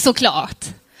 Såklart.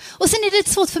 Och sen är det lite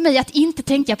svårt för mig att inte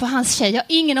tänka på hans tjej. Jag har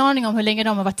ingen aning om hur länge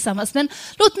de har varit tillsammans. Men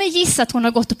låt mig gissa att hon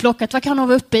har gått och plockat. Vad kan hon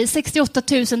vara uppe i? 68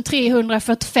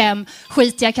 345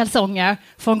 skitiga kalsonger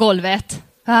från golvet.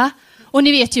 Va? Och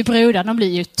ni vet ju brudar, de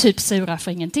blir ju typ sura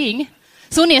för ingenting.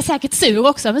 Så hon är säkert sur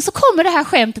också. Men så kommer det här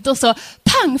skämtet och så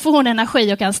pang får hon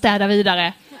energi och kan städa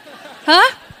vidare. Ha?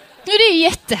 Nu det är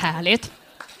jättehärligt.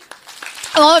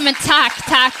 Men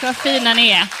tack, vad fina ni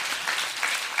är.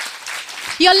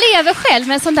 Jag lever själv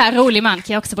med en sån där rolig man,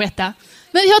 kan jag också berätta.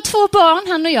 Men vi har 2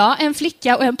 barn, han och jag, en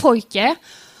flicka och en pojke.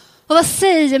 Och vad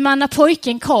säger man när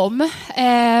pojken kom?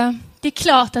 Det är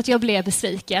klart att jag blev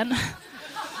besviken.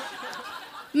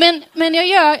 Men jag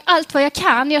gör allt vad jag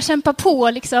kan. Jag kämpar på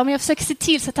liksom. Jag försöker se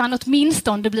till så att han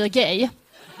åtminstone blir gay.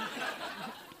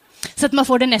 Så att man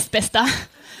får det näst bästa.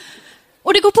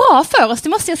 Och det går bra för oss, det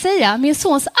måste jag säga. Min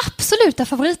sons absoluta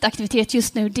favoritaktivitet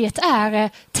just nu, det är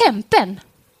tempen.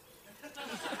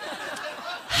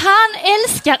 Han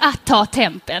älskar att ta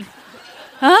tempen.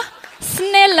 Ja?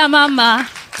 Snälla mamma,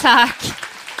 tack.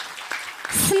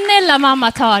 Snälla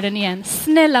mamma, ta den igen.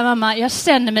 Snälla mamma, jag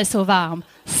känner mig så varm.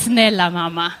 Snälla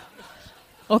mamma.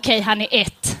 Okej, han är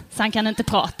 1, så han kan inte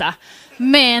prata.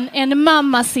 Men en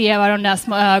mamma ser vad de där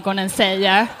små ögonen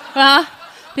säger. Va?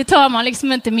 Det tar man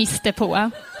liksom inte miste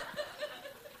på.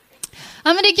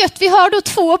 Ja, men det är gött. Vi har då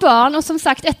 2 barn och som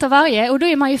sagt 1 av varje. Och då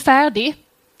är man ju färdig.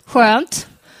 Skönt.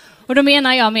 Och då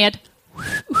menar jag med...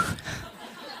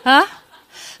 Ja?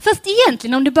 Fast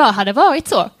egentligen om det bara hade varit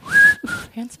så... Jag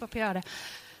är inte så bra på att göra det.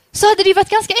 Så hade det varit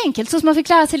ganska enkelt, så som man fick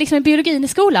lära sig liksom i biologin i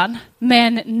skolan.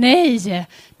 Men nej,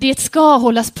 det ska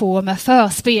hållas på med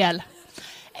förspel.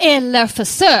 Eller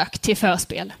försök till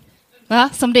förspel. Va?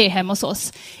 Som det är hemma hos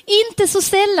oss. Inte så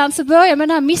sällan så börjar med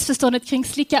det här missförståndet kring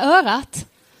slicka örat.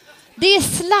 Det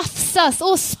slafsas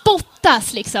och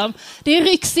spottas liksom. Det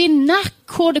rycks i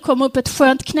nackhår, det kommer upp ett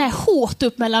skönt knä hårt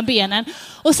upp mellan benen.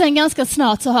 Och sen ganska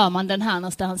snart så hör man den här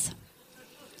någonstans.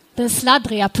 Den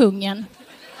sladdriga pungen.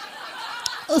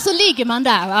 Och så ligger man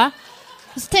där, va?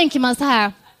 Och så tänker man så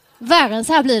här, värre än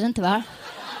så här blir det inte, va?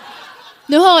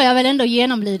 Nu har jag väl ändå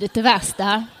genomlidit det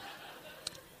värsta.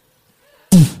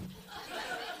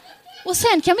 Och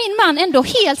sen kan min man ändå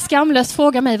helt skamlöst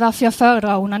fråga mig varför jag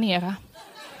föredrar att onanera.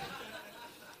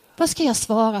 Vad ska jag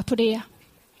svara på det?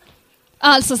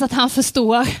 Alltså så att han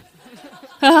förstår.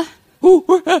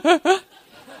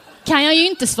 Kan jag ju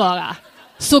inte svara.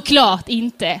 Såklart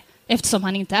inte, eftersom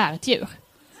han inte är ett djur.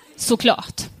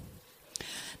 Såklart.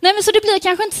 Nej, men så det blir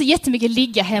kanske inte så jättemycket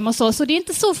ligga hemma hos oss. Och det är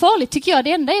inte så farligt tycker jag.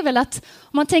 Det enda är väl att om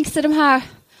man tänker sig de här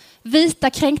vita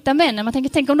kränkta männen. Man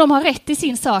tänk om de har rätt i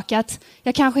sin sak. Att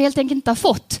jag kanske helt enkelt inte har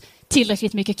fått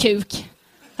tillräckligt mycket kuk.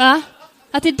 Ja?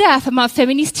 Att det är därför man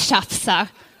feministtjafsar.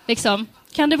 Liksom.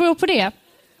 Kan det bero på det?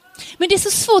 Men det är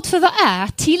så svårt, för vad är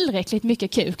tillräckligt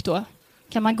mycket kuk då?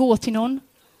 Kan man gå till någon?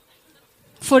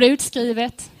 Få det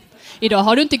utskrivet? Idag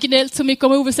har du inte gnällt så mycket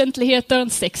om oväsentligheter än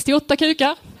 68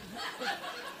 kukar.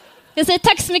 Jag säger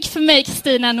tack så mycket för mig,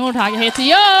 Kristina Nordhager heter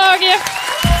jag.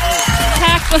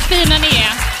 Tack, vad fina ni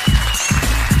är.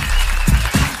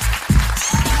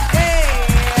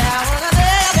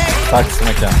 Tack så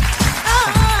mycket.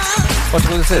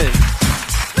 Varsågod, säg.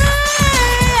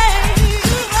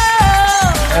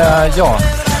 Ja.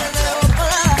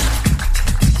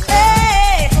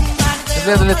 Det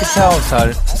blev lite kaos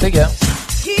här. Sigge.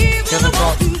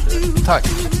 Tack.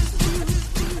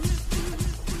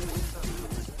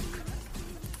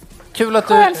 Kul att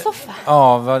du... Skön soffa.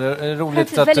 Ja, vad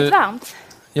roligt att du... Väldigt varmt.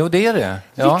 Jo, det är det.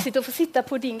 Ja. Lyxigt att få sitta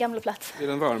på din gamla plats. Är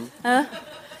den varm? Ja.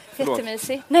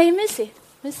 Jättemysig. Nej, mysig.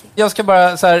 Jag ska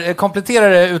bara så här, komplettera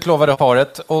det utlovade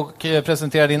paret och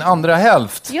presentera din andra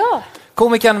hälft. Ja.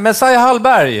 Komikern Messiah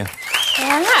Hallberg. Är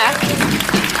han här?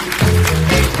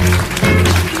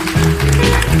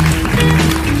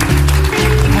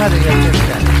 Här är jag.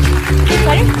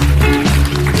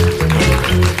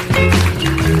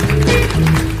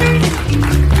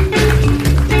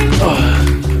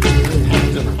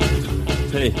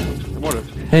 Hej.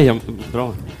 Hej,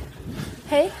 bra.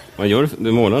 Hej. Vad gör du?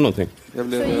 Du målar någonting.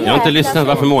 Jag har inte lyssnat.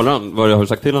 Varför målar han? Vad har du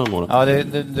sagt till honom måla? Ja,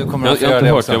 du kommer att jag har göra inte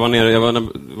det hört. också. Jag var nere.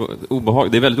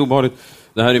 Obehagligt. Det är väldigt obehagligt.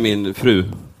 Det här är min fru.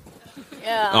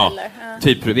 Ja,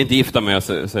 typ fru. Vi är inte gifta, men jag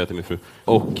säger till min fru.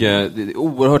 Och det är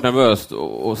oerhört nervöst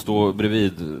att stå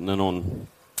bredvid när någon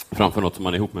framför något som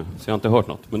man är ihop med. Så jag har inte hört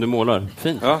något. Men du målar.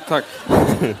 Fint. Ja, tack.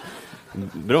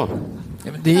 Bra.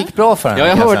 Det gick bra för henne. Ja,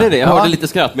 jag hörde det. Jag hörde lite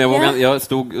skratt, men jag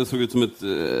såg ut som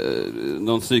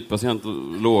någon psykpatient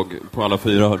och låg på alla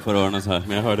 4 för öronen så här.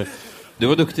 Men jag hörde. Du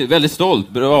var duktig. Väldigt stolt.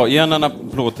 Bra. Ge en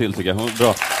applåd till, tycker jag.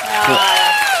 Bra. Ja,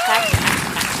 tack.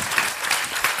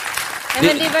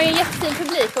 Men det var ju en jättefin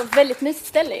publik och väldigt mysigt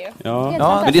ställe ju.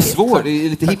 Ja, men det är svårt. Det är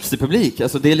lite hipsterpublik.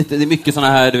 Alltså det är mycket såna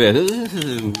här, du vet.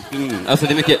 Alltså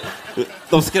det är mycket...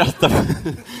 De skrattar.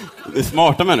 Det är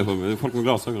smarta människor, folk med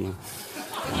glasögon.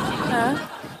 Ja.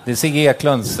 Det är Sigge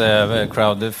Eklunds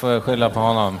crowd, du får skylla på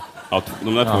honom. Ja,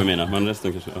 de där två är mina, men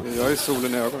resten kanske... Ja. Jag är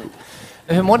solen i ögonen.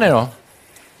 Hur mår ni då?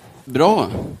 Bra.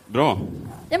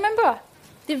 Ja, men bra.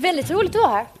 Det är väldigt roligt att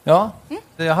vara här. Ja,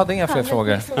 jag hade inga fler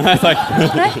frågor. Tack.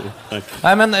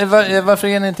 Nej, men varför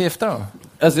är ni inte gifta då?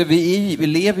 Alltså, vi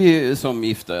lever ju som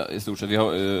gifta i stort sett. Vi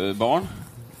har barn,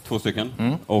 2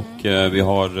 stycken. Och vi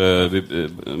har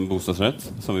en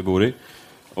bostadsrätt som vi bor i.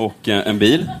 Och en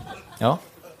bil. Ja.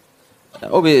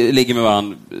 Och vi ligger med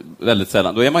varandra väldigt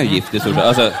sällan. Då är man ju gift i stort sett.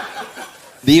 Alltså,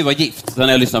 vi var gift. Sen har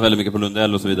jag lyssnat väldigt mycket på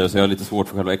Lundell och så vidare, så jag har lite svårt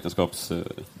för själva äktenskaps...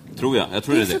 tror jag. Jag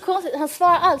tror det är så konstigt. Han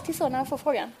svarar alltid så när han får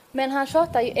frågan. Men han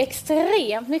tjatar ju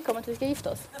extremt mycket om att vi ska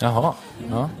gifta oss. Jaha.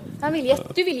 Ja.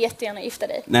 Du vill jättegärna gifta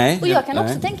dig. Nej. Och jag kan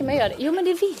också tänka mig att göra det. Jo, men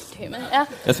det vill du. Men, ja.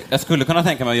 Jag skulle kunna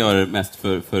tänka mig att göra det mest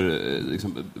för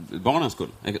liksom, barnens skull.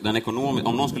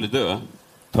 Om någon skulle dö,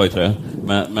 ta i trä,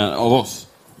 men av oss,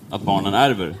 att barnen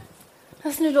ärver.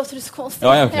 Alltså, nu låter du så konstigt.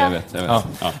 Ja, jag vet. Ja.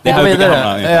 Det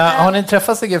har ni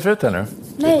träffat Sigge förut eller?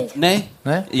 Nej.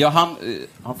 Ja, han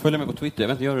följer mig på Twitter. Jag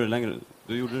vet inte, gör det längre.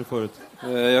 Du gjorde det förut.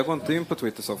 Jag går inte in på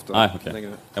Twitter så ofta. Nej, okej.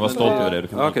 Jag var stolt över det. Du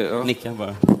kan nicka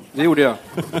bara. Det gjorde jag.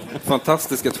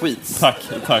 Fantastiska tweets.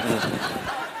 Tack.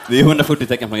 Det är 140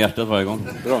 tecken från hjärtat varje gång.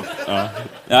 Bra. Ja,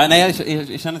 nej, jag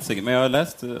känner inte Sigge, men jag har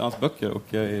läst hans böcker och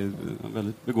jag är en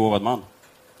väldigt begåvad man.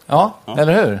 Ja,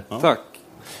 eller hur? Ja. Tack.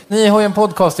 Ni har ju en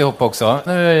podcast ihop också.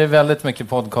 Nu är det väldigt mycket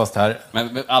podcast här.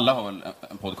 Men alla har väl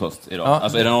en podcast idag? Ja.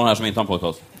 Alltså är det någon här som inte har en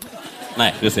podcast?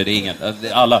 Nej, det är ingen.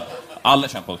 Alla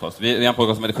kör en podcast. Vi har en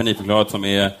podcast som heter Geniförklarat som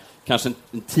är kanske en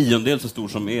 10-del så stor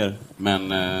som er.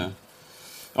 Men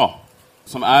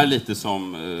som är lite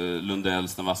som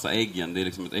Lundells Den vassa äggen. Det är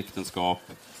liksom ett äktenskap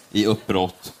i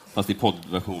uppbrott, fast i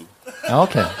poddversion. Ja,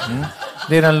 okej.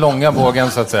 Det är den långa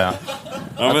bågen så att säga.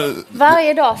 Ja, men...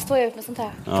 Varje dag står jag ut med sånt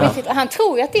här. Ja. Han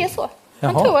tror ju att det är så.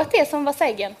 Han tror att det är som Vassa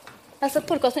äggen. Alltså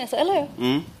podcasten är så, eller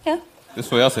hur? Ja. Det är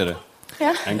så jag ser det.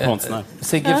 Ja. En konstnär.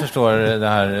 Sigge förstår det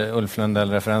här Ulf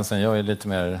Lundell-referensen. Jag är lite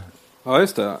mer... Ja,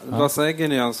 just det. Vassa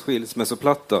äggen är hans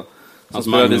skilsmässoplatta. Som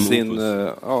spelades in,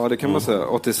 det kan man säga,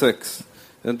 86.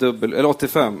 Eller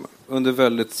 85. Under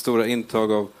väldigt stora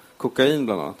intag av kokain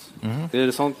bland annat. Är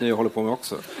det sånt ni håller på med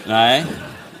också? Nej,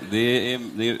 nej,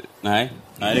 det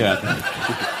gör jag inte.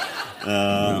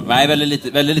 Nej,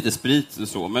 väldigt lite sprit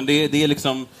så, men det är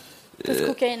liksom... Fast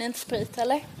kokain är inte sprit,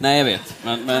 eller? Nej, jag vet.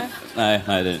 Men nej,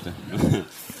 det är det inte.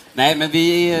 Nej, men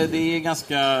det är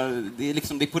ganska... Det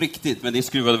är på riktigt, men det är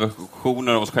skruvade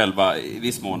versioner av oss själva i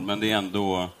viss mån, men det är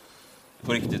ändå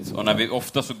på riktigt. Och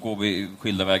ofta så går vi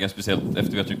skilda vägar, speciellt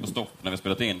efter vi har tryckt på stopp när vi har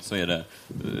spelat in, så är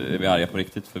vi arga på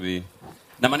riktigt, för vi...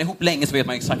 När man är ihop länge så vet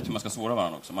man exakt hur man ska såra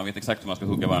varandra också. Man vet exakt hur man ska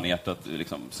hugga varandra i hjärtat.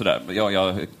 Liksom, sådär.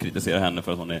 Jag kritiserar henne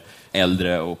för att hon är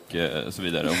äldre och så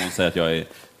vidare. Om hon säger att jag är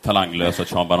talanglös och att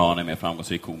Sean Banan är mer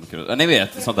framgångsrik komiker. Ni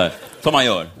vet, sånt där. Som man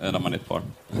gör när man är ett par.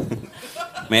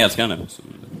 Men jag älskar henne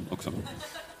också.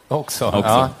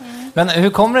 Ja. Men hur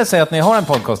kommer det sig att ni har en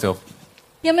podcast ihop?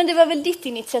 Ja, men det var väl ditt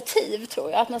initiativ,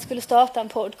 tror jag, att man skulle starta en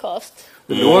podcast.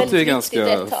 Det låter ju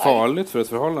ganska farligt för ett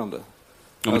förhållande.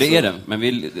 Ja, men det är det. Men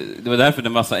det var därför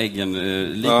Den vassa äggen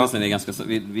liknelsen är ganska...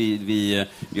 Vi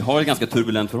har ett ganska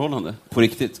turbulent förhållande, på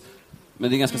riktigt. Men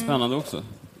det är ganska spännande också.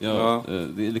 Det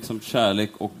är liksom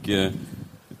kärlek och...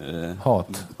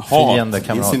 Hat. Fiende,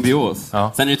 kamrat. I symbios.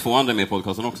 Ja. Sen är det 2 andra med i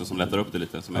podcasten också som lättar upp det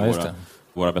lite. Som är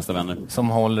våra bästa vänner. Som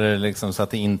håller liksom så att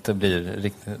det inte blir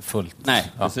riktigt fullt.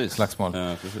 Nej, precis. Slagsmål.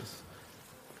 Precis.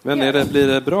 Men blir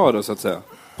det bra då, så att säga?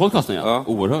 Podcasten, ja.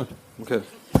 Oerhört. Okej.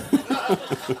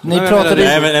 Ni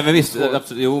pratade... Nej, men visst.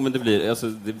 Absolut, jo, men det blir... Alltså,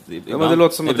 men det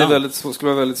låter som att det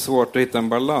skulle vara väldigt svårt att hitta en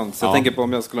balans. Jag tänker på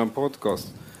om jag skulle ha en podcast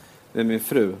med min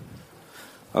fru.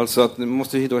 Alltså att ni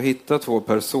måste ju då hitta 2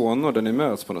 personer där ni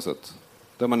möts på något sätt.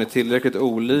 Där man är tillräckligt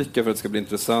olika för att det ska bli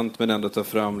intressant, men ändå ta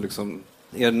fram liksom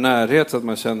er närhet så att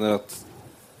man känner att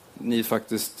ni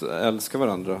faktiskt älskar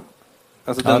varandra.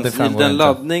 Alltså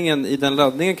i den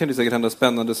laddningen kan det säkert hända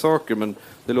spännande saker, men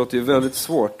det låter ju väldigt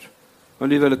svårt. Man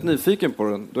blir väldigt nyfiken på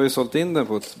den. Du har ju sålt in den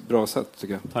på ett bra sätt,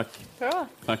 tycker jag. Tack. Bra.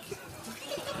 Tack.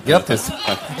 Grattis.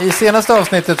 Tack. I senaste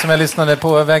avsnittet som jag lyssnade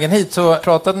på vägen hit så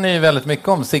pratade ni väldigt mycket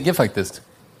om Sigge faktiskt.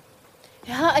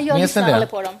 Ja, jag lyssnar aldrig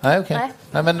på dem. Nej, okej.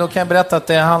 Nej, men då kan jag berätta att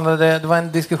det var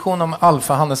en diskussion om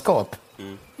alfahandeskap.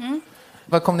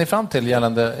 Vad kom ni fram till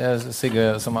gällande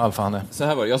Sigge som alfahanne? Så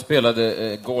här var det. Jag spelade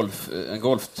en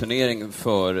golfturnering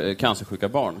för cancersjuka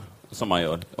barn som man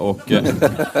gör. Och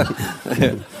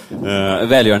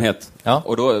välgörenhet. Ja.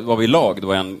 Och då var vi i lag. Det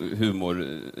var en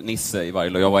humornisse i varje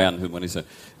lag. Jag var en humornisse.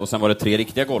 Och sen var det 3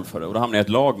 riktiga golfare. Och då hamnade jag i ett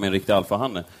lag med en riktig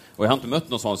alfahanne. Och jag har inte mött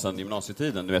någon sån sedan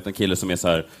gymnasietiden. Du vet, en kille som är så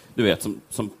här, du vet,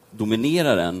 som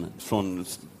dominerar en från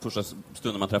första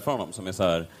stunden man träffar honom. Som är så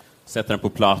här, sätter den på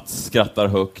plats, skrattar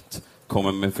högt,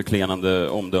 kommer med förklenande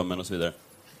omdömen och så vidare.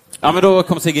 Ja, men då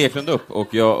kom Sigge Eklund upp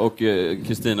och jag och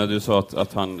Kristina, du sa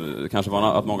att han kanske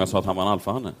var att många sa att han var en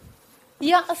alfahanne.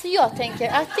 Ja, alltså jag tänker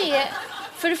att det...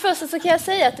 För det första så kan jag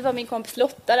säga att det var min kompis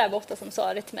Lotta där borta som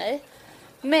sa det till mig.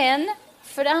 Men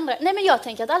för det andra... Nej, men jag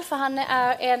tänker att alfahanne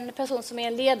är en person som är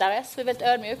en ledare, som är väldigt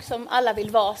ödmjuk, som alla vill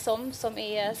vara som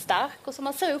är stark och som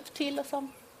man ser upp till. Och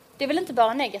som... Det är väl inte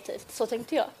bara negativt, så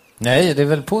tänkte jag. Nej, det är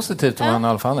väl positivt att vara en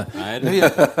alfahanne. Nej,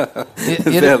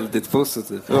 det är väldigt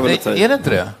positivt. Är det inte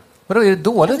det? Vadå, är det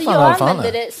dåligt alltså, för en alfahanne? Jag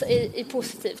använder det i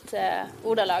positivt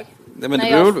ordalag. Nej,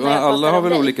 men alla har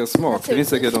väl olika smak. Det finns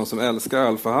säkert de som älskar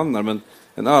alfahannar, men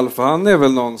en alfahanne är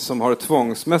väl någon som har ett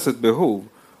tvångsmässigt behov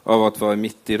av att vara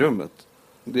mitt i rummet.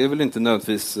 Det är väl inte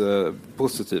nödvändigtvis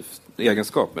positivt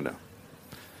egenskap med det.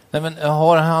 Nej, men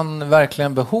har han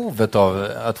verkligen behovet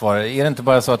av att vara... Är det inte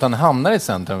bara så att han hamnar i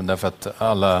centrum därför att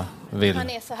alla vill... Han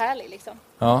är så härlig liksom.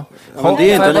 Ja. Men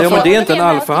det är inte en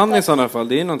alfahanne i sådana fall.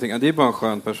 Det är någonting. Det är bara en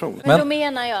skön person. Men då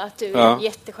menar jag att du är en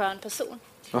jätteskön person.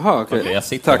 Jaha, okej. Jag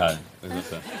sitter här.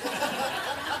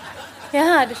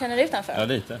 Jaha, du känner dig utanför? Ja,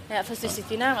 lite. Ja, fast du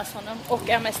sitter ju närmast honom och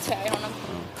är mest kär i honom.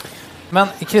 Men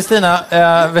Kristina,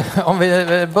 om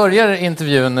vi börjar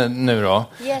intervjun nu då,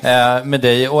 yes. Med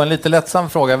dig. Och en lite lättsam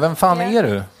fråga, vem fan är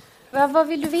du? Vad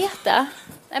vill du veta?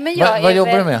 Nej, men vad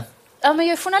jobbar du med? Ja, men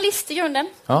jag är journalist i grunden.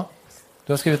 Ja.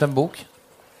 Du har skrivit en bok?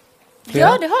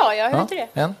 Ja, det har jag. Hur inte det?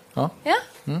 En? Ja. Ja.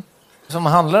 Mm. Som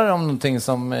handlar om någonting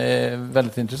som är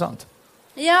väldigt intressant.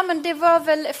 Ja, men det var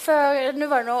väl nu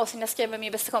var det några år sedan jag skrev med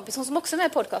min bästa kompis, hon som också är med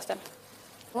i podcasten.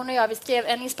 Hon och vi skrev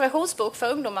en inspirationsbok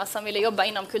för ungdomar som ville jobba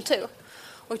inom kultur.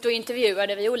 Och då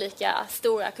intervjuade vi olika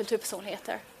stora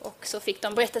kulturpersonligheter. Och så fick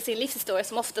de berätta sin livshistoria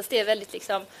som oftast är väldigt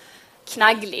liksom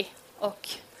knagglig och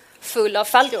full av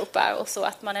fallgropar. Och så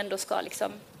att man ändå ska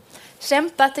liksom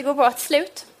kämpa att det går bra till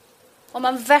slut. Om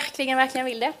man verkligen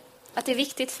vill det. Att det är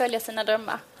viktigt att följa sina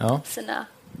drömmar. Ja.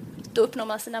 Då uppnår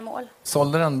man sina mål.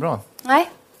 Sålde den bra? Nej.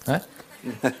 Nej.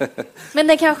 Men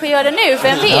den kanske gör det nu,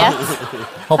 vem vet? Ja.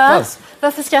 Hoppas.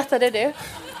 Varför skrattade du?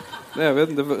 Nej, jag vet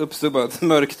inte, det uppstod bara ett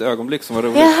mörkt ögonblick som var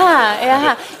roligt.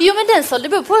 Jaha. Jo, men den sålde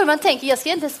på hur man tänker. Jag ska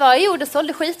inte svara. Jo, det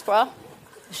sålde skitbra.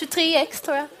 23x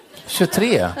tror jag.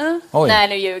 23? Oj. Nej,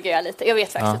 nu ljuger jag lite. Jag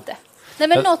vet faktiskt inte. Nej,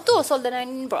 men något år sålde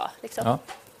den bra. Liksom. Ja.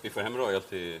 Vi får hem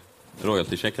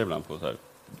royalty-checkar ibland på så här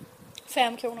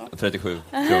 5 kronor. 37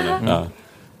 kronor. Ja.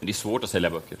 Men det är svårt att sälja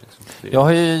böcker. Liksom. Jag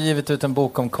har ju givit ut en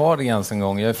bok om cardigans en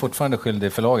gång. Jag är fortfarande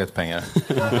skyldig förlaget pengar.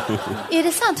 Är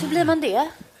det sant? Hur blir man det?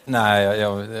 Nej,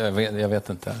 jag vet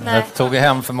inte. Nej. Jag tog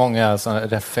hem för många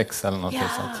reflex eller något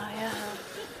sånt.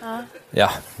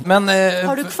 Ja. Men,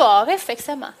 har du kvar reflex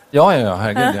hemma? Ja,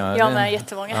 herregud. Jag med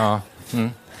jättemånga. Ja.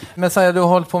 Mm. Men Saja, du har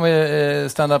hållit på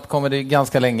med stand-up comedy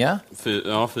ganska länge.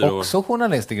 4 år. Också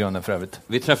journalist i grunden för övrigt.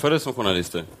 Vi träffades som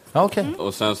journalister. Ja, okay.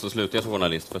 Och sen så slutade jag som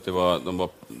journalist för att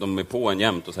de är på en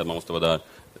jämt och säger att man måste vara där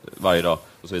varje dag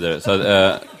och så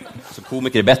vidare. Så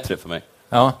komiker är bättre för mig.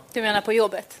 Ja. Du menar på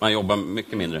jobbet? Man jobbar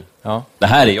mycket mindre. Ja. Det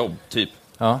här är jobb, typ.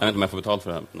 Ja. Jag vet inte om jag får betalt för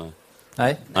det här.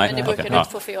 Nej. Men det brukar du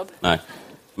inte få för jobb. Nej.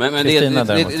 Men det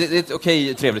är ett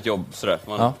okej, trevligt jobb. Sådär.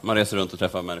 Man reser runt och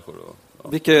träffar människor.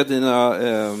 Vilka är dina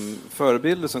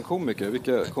förebilder som komiker?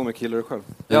 Vilka komiker gillar du själv?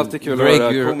 Det är alltid kul att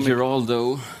höra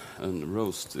Geraldo, en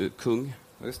roast-kung.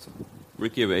 Just det.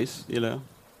 Ricky Gervais gillar jag.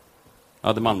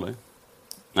 Adde Malmberg.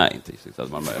 Nej, inte riktigt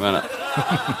Adde Malmberg. Men,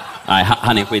 nej,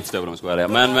 han är en skitstövel om jag ska vara det.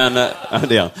 Men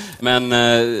det är han.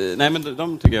 Men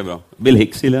de tycker jag är bra. Bill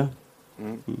Hicks gillar jag.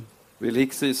 Bill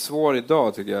Hicks är svår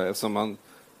idag tycker jag. Eftersom man,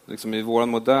 liksom i vår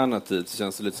moderna tid så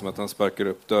känns det lite som att han sparkar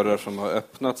upp dörrar som har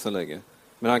öppnat så länge.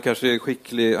 Men han kanske är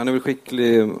skicklig, han är väl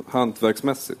skicklig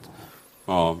hantverksmässigt.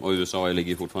 Ja, och USA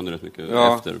ligger fortfarande rätt mycket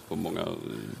efter på många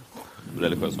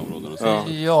religiösa områden. Och så.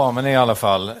 Ja, men i alla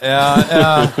fall.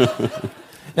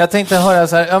 Jag tänkte höra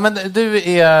så här, ja, men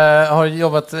du har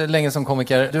jobbat länge som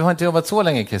komiker. Du har inte jobbat så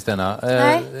länge, Kristina.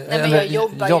 Nej, men jag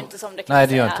jobbar ju inte som det kan nej,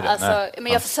 säga. Det gör inte det. Alltså,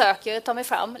 men jag försöker ta mig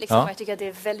fram. Liksom. Jag tycker att det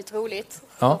är väldigt roligt.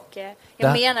 Ja. Och,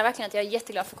 jag menar verkligen att jag är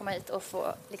jätteglad för att komma hit och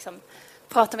få liksom,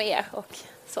 prata med er och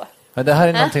så. Men det här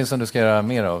är någonting som du ska göra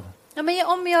mer av? Ja, men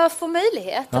om jag får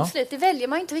möjlighet, absolut. Det väljer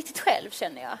man inte riktigt själv,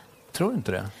 känner jag. Tror du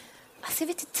inte det? Alltså, jag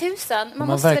vet inte tusan. Man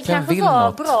måste väl kanske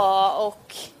vara bra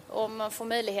och om man får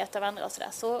möjlighet av andra och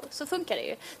så funkar det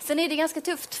ju. Sen är det ganska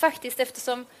tufft faktiskt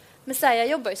eftersom Messiah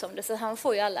jobbar ju som det, så han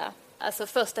får ju alla, alltså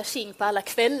första tjing på alla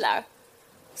kvällar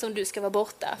som du ska vara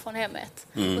borta från hemmet.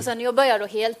 Och sen jobbar jag då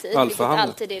heltid, vilket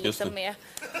alltid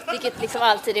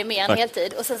är mer än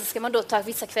heltid. Och sen så ska man då ta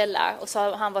vissa kvällar och så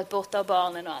har han varit borta av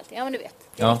barnen och allting. Ja, men du vet.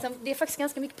 Det är faktiskt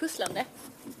ganska mycket pusslande.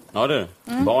 Ja, det är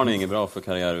det. Barn är inget bra för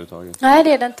karriär överhuvudtaget. Nej,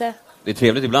 det är det inte. Det är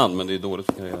trevligt ibland, men det är dåligt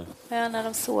för karriär. Ja, när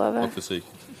de sover. Och för psyk.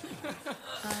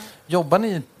 Jobbar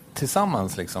ni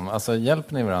tillsammans liksom? Alltså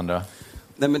hjälper ni varandra?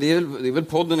 Nej, men det är väl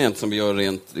podden egentligen som vi gör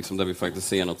rent, liksom, där vi faktiskt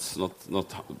ser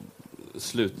något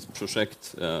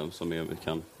slutprojekt som vi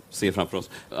kan se framför oss.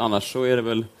 Annars så är det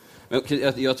väl...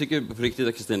 Jag tycker på riktigt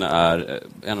att Kristina är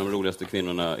en av de roligaste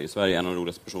kvinnorna i Sverige, en av de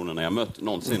roligaste personerna jag mött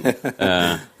någonsin.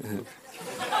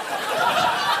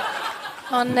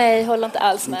 Nej, håller inte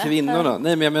alls med. Kvinnorna?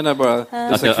 Nej, men jag menar bara...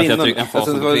 Att jag trycker en fas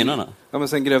på kvinnorna? Ja, men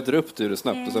sen grävde du upp det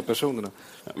snabbt och så personerna.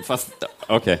 Fast,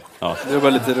 okej. Ja. Det var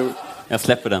bara lite roligt. Jag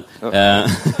släpper den. Ja.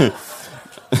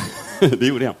 Det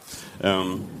gjorde jag.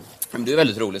 Men det är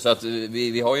väldigt roligt, så att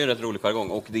vi har ju en rätt rolig jargong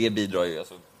och det bidrar ju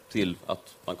alltså till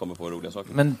att man kommer på roliga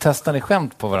saker. Men testar ni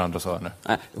skämt på varandra så nu?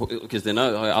 Nej,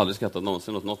 Kristina har jag aldrig skrattat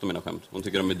någonsin åt något av mina skämt. Hon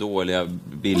tycker de är dåliga,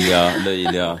 billiga,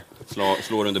 löjliga,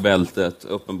 slår under bältet,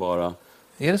 uppenbara.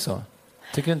 Är det så?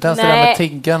 Tycker du inte ens det där med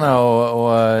tiggarna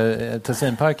och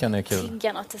Tessinparken är kul?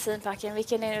 Tiggarna och Tessinparken,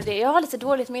 vilken är det? Jag har lite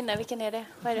dåligt minne, vilken är det?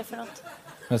 Vad är det för något?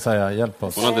 Messiah, hjälp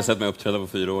oss. Hon har inte sett mig uppträda på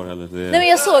 4 år. Eller? Nej, men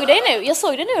jag såg dig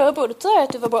nu i Örebro. Då tror jag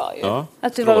att du var bra ju. Ja,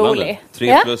 att du var rolig.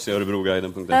 3+ i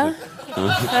Örebroguiden.se.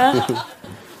 Ja.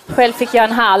 Själv fick jag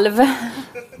en halv.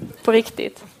 På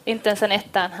riktigt. Inte ens en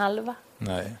 1, en halva.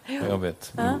 Nej,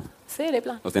 jobbigt. Ja, så är det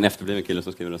ibland. Fast det är en efterbliven kille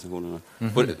som skriver recensionerna.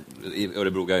 I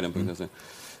Örebroguiden.se.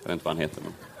 Jag vet inte vad han heter,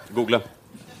 men googla.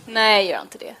 Nej, gör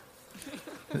inte det.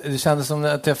 Det kändes som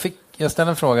att jag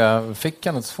ställde en fråga. Fick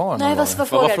jag något svar? Nej, vad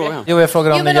frågade du? Jo, jag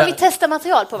frågade om vi testar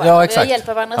material på varandra. Ja, exakt. Vi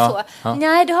hjälper varandra så. Ja.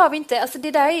 Nej, det har vi inte. Alltså,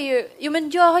 det där är ju... Jo,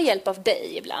 men jag har hjälp av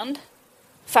dig ibland.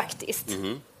 Faktiskt.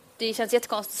 Det känns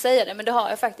jättekonstigt att säga det, men det har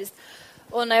jag faktiskt.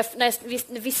 Och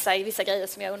när vissa grejer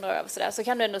som jag undrar över så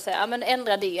kan du ändå säga, ja, men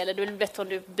ändra det, eller det är bättre om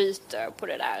du byter på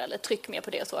det där, eller tryck mer på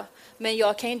det och så. Men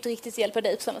jag kan ju inte riktigt hjälpa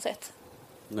dig på samma sätt.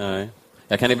 Nej.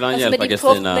 Jag kan ibland hjälpa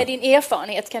Kristina. Med din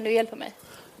erfarenhet kan du hjälpa mig.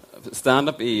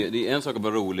 Stand-up det är en sak att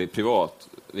vara rolig privat,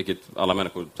 vilket alla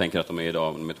människor tänker att de är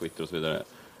idag med Twitter och så vidare.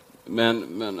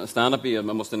 Men stand-up är att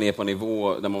man måste ner på en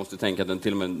nivå där man måste tänka att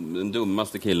till och med den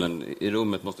dummaste killen i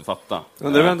rummet måste fatta.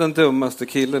 Undrar vem den dummaste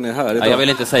killen är här idag? Jag vill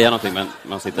inte säga någonting, men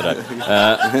man sitter där.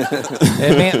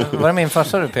 Var det min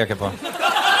farsa du pekar på?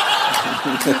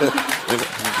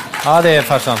 Ja, det är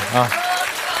farsan. Ja.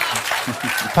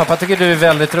 Pappa tycker du är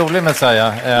väldigt rolig,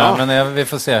 Messiah. Men vi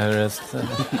får se hur det...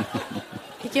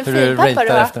 Vilken fin pappa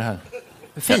du har. Efter här.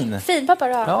 Fin pappa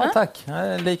du har. Ja, tack.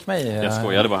 Lik mig. Jag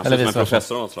skojade bara. Han ser ut som en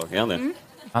professor av något slag. Är han det?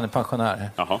 Han är pensionär.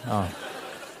 Jaha. Ja.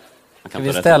 Kan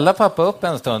vi ställa pappa upp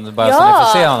en stund bara så ni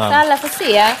får se honom? Ja, alla får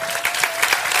se.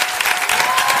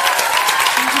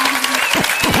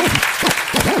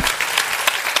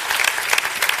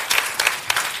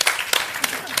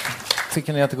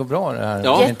 Tycker ni att det går bra det här?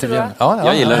 Ja, jättebra. Ja,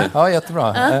 jag gillar det. Ja,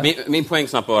 jättebra. Min poäng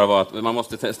snabbt bara var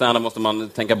att stand-up måste man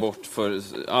tänka bort för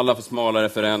alla för smala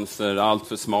referenser, allt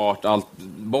för smart, allt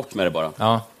bort med det bara.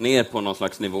 Ja. Ner på någon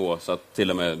slags nivå så att till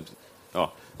och med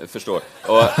förstår.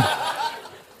 Och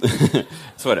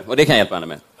så är det. Och det kan jag hjälpa henne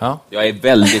med. Ja. Jag är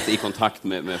väldigt i kontakt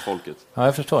med folket. Ja,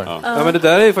 jag förstår. Ja, men det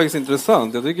där är faktiskt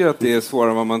intressant. Jag tycker att det är svårare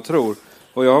än vad man tror.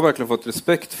 Och jag har verkligen fått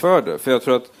respekt för det. För jag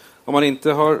tror att om man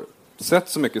inte har sett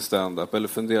så mycket stand-up eller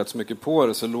funderat så mycket på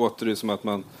det, så låter det som att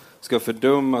man ska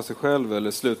fördöma sig själv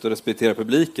eller sluta respektera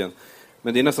publiken.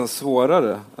 Men det är nästan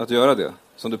svårare att göra det,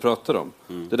 som du pratar om.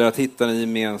 Det där att hitta den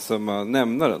gemensamma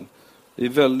nämnaren. Det är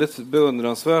väldigt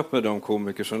beundransvärt med de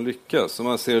komiker som lyckas. Om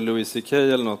man ser Louis CK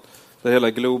eller något, där hela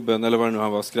Globen, eller vad det nu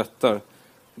han var, skrattar.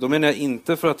 Då menar jag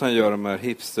inte för att han gör de här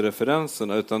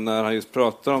hipsterreferenserna, utan när han just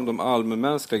pratar om de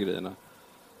allmänmänskliga grejerna.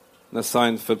 När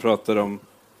Seinfeld pratar om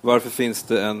varför finns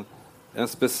det en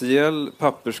speciell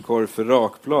papperskorg för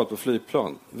rakblad på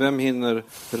flygplan. Vem hinner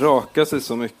raka sig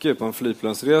så mycket på en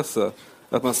flygplansresa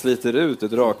att man sliter ut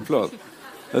ett rakblad?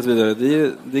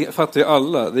 Det fattar ju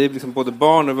alla. Det är liksom både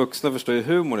barn och vuxna förstår ju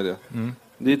humor i det.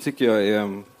 Det tycker jag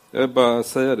är... Jag vill bara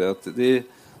säga det. Att det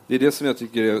är det som jag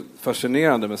tycker är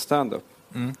fascinerande med stand-up.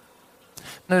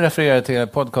 Nu refererar jag till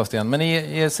podcast igen. Men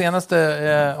i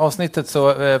senaste avsnittet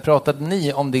så pratade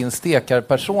ni om din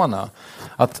stekarpersona.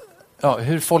 Att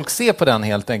hur folk ser på den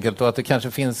helt enkelt, och att det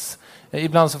kanske finns...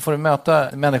 Ibland så får du möta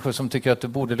människor som tycker att du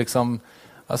borde liksom,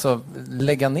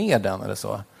 lägga ner den eller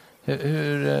så.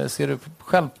 Hur ser du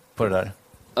själv på det där?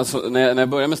 Alltså, när jag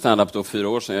började med stand-up då 4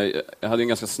 år sedan, jag hade en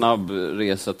ganska snabb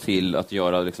resa till att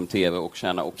göra liksom, tv och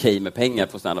tjäna okej med pengar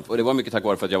på stand-up. Och det var mycket tack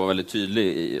vare för att jag var väldigt tydlig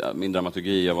i min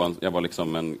dramaturgi. Jag var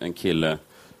liksom en kille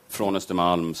från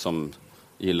Östermalm som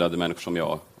gillade människor som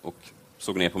jag och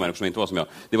såg ner på människor som inte var som jag.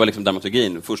 Det var liksom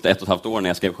dramaturgin första 1,5 år när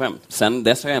jag skrev skämt. Sen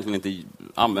dess har jag egentligen inte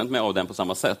använt mig av den på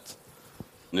samma sätt.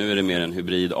 Nu är det mer en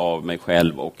hybrid av mig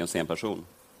själv och en scenperson.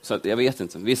 Så att, jag vet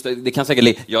inte. Visst, det kan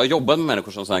säkert jag har jobbat med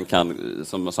människor som sen kan,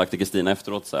 som har sagt till Kristina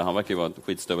efteråt, så här, han verkar ju vara en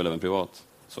skitstövel även privat.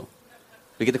 Så.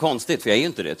 Vilket är konstigt, för jag är ju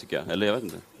inte det tycker jag. Eller jag vet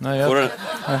inte. Nej, ja,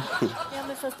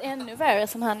 men först ännu värre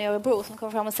som han i Örebro som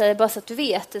kommer fram och säger bara så att du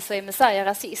vet det så är Messiah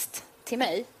rasist till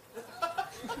mig.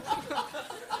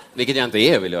 Vilket jag inte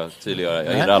är, vill jag tydliggöra.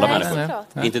 Jag gillar alla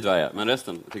människor. Inte dvärgar, men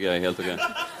resten tycker jag är helt okej.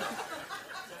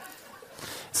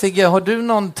 Sigge, har du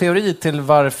någon teori till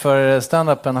varför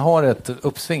stand-upen har ett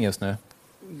uppsving just nu?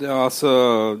 Ja, alltså,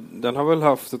 den har väl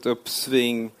haft ett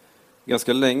uppsving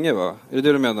ganska länge, va? Är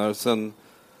det du menar? Sen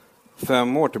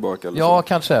 5 år tillbaka? Eller Ja, så?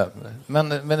 kanske.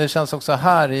 Men det känns också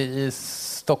här i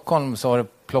Stockholm så har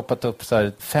det ploppat upp så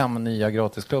här 5 nya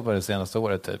gratisklubbar det senaste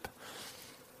året typ.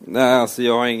 Nej, alltså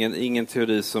jag har ingen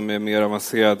teori som är mer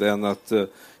avancerad än att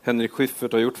Henrik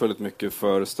Schyffert har gjort väldigt mycket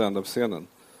för stand-up-scenen.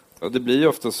 Och det blir ju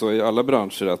ofta så i alla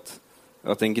branscher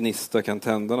att en gnista kan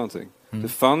tända någonting. Det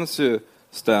fanns ju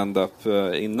stand-up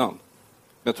innan.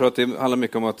 Jag tror att det handlar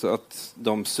mycket om att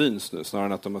de syns nu snarare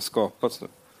än att de har skapats nu.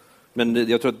 Men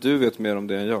jag tror att du vet mer om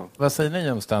det än jag. Vad säger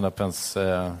ni om stand-upens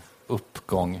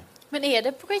uppgång? Men är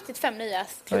det på riktigt 5 nya Ja,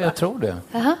 klubbar? jag tror det.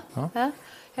 Jaha. Ja.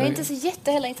 Jag är inte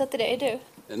så heller insatt i det. Är du?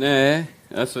 Nej,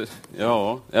 alltså,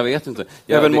 ja, jag vet inte.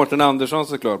 Även Mårten Andersson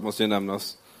såklart måste ju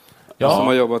nämnas. Ja. Som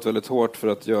har jobbat väldigt hårt för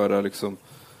att göra liksom,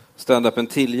 stand-upen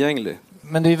tillgänglig.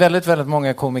 Men det är väldigt, väldigt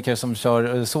många komiker som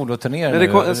kör soloturnéer nu.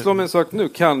 Det slår mig en sak nu,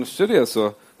 kanske det är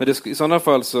så. Men i sådana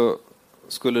fall så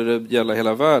skulle det gälla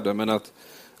hela världen. Men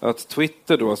att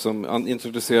Twitter då, som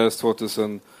introducerades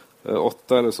 2008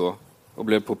 eller så och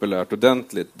blev populärt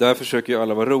ordentligt, där försöker ju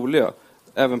alla vara roliga.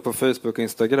 Även på Facebook och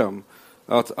Instagram.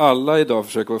 Att alla idag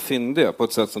försöker vara fyndiga på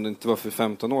ett sätt som det inte var för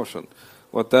 15 år sedan.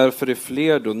 Och att därför är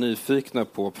fler då nyfikna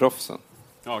på proffsen.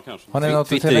 Ja, kanske. Har ni något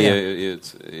Twitter att tillägga?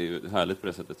 är ju härligt på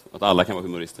det sättet. Att alla kan vara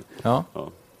humorister. Ja.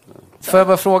 Får jag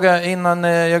bara fråga innan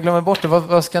jag glömmer bort det.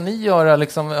 Vad ska ni göra?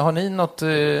 Liksom, har ni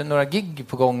några gig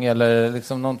på gång eller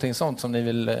liksom någonting sånt som ni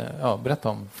vill berätta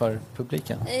om för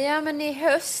publiken? Ja, men i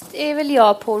höst är väl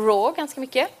jag på Raw ganska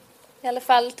mycket. I alla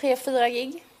fall 3-4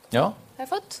 gig. Ja. Har jag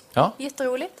fått. Ja.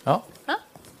 Jätteroligt. Ja.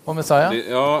 Och Messiah?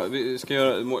 Vi ska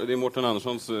göra, det är Mårten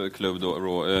Anderssons klubb då,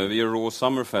 Raw. Vi gör Raw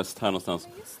Summerfest här någonstans.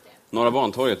 Norra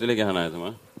Bantorget, det ligger här nära,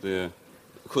 va? Det är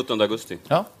 17 augusti.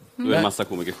 Ja. Då är det en massa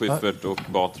komiker, Schyffert och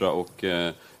Batra och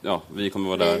vi kommer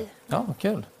vara där. Ja,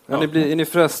 kul. Ja. Är ni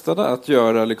frestade att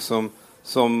göra liksom,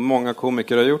 som många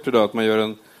komiker har gjort idag, att man gör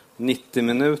en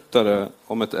 90-minutare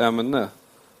om ett ämne?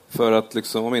 För att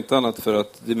liksom, om inte annat för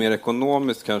att det är mer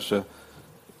ekonomiskt kanske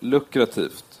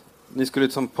lukrativt. Ni skulle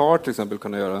som par till exempel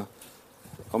kunna göra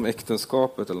om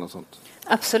äktenskapet eller något sånt.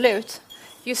 Absolut.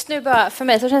 Just nu bara, för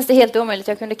mig så känns det helt omöjligt.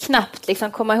 Jag kunde knappt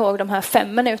liksom komma ihåg de här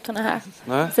 5 minuterna här.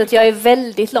 Nej. Så att jag är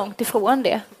väldigt långt ifrån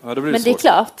det. Ja, det blir men svårt. det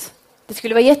är klart. Det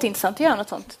skulle vara jätteintressant att göra något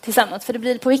sånt tillsammans. För det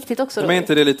blir på riktigt också. Men är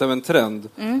inte det lite av en trend?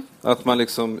 Att man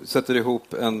liksom sätter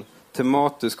ihop en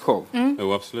tematisk show.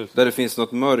 Jo, absolut. Där det finns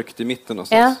något mörkt i mitten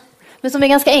någonstans. Ja. Men som är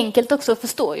ganska enkelt också att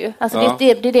förstå ju. Alltså Ja.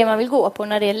 det är det man vill gå på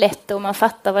när det är lätt och man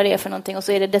fattar vad det är för någonting. Och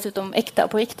så är det dessutom äkta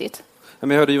på riktigt.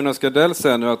 Men jag hörde Jonas Gardell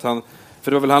säga nu att han,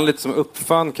 för det var väl han lite som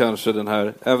uppfann kanske den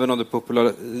här, även om det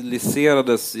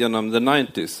populariserades genom the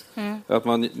 90s, att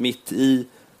man mitt i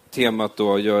temat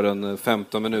då gör en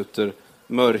 15 minuter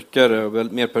mörkare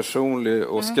och mer personlig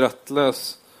och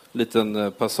skrattlös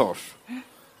liten passage.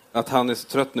 Att han är så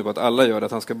trött nu på att alla gör det,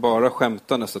 att han ska bara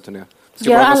skämta nästa turné. Det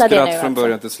ska Gör bara alla vara det skratt nu, från alltså?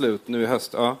 början till slut, nu i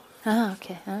höst. Ja. Aha,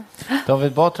 okay. Ja.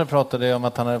 David Batra pratade om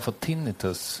att han hade fått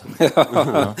tinnitus.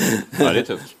 Ja, det är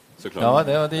tufft, såklart.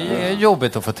 Ja, det är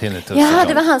jobbigt att få tinnitus. Ja,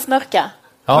 det var hans mörka.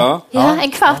 Ja. Ja,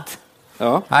 en kvart.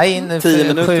 Ja. Nej, 10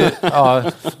 minuter.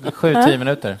 7-10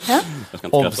 minuter. Ja. Jag ska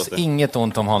inte Obs, skratta åt det. inget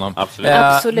ont om honom. Absolut.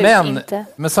 Absolut men inte.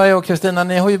 Messiah och Kristina,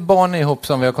 ni har ju barn ihop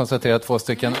som vi har konstaterat 2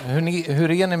 stycken.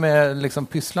 Hur är ni med liksom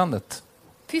pysslandet?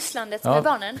 Pysslandet med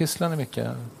barnen. Pysslar ni mycket?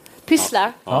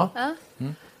 Pysslar. Ja.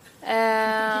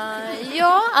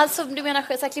 Ja, alltså du menar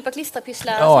så här, klippa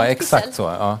klistra-pysslar? Ja, exakt så.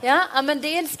 Ja. Ja, men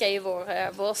det älskar ju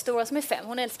vår stora som är 5.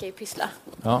 Hon älskar ju pyssla.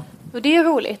 Ja. Och det är ju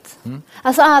roligt.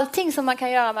 Alltså allting som man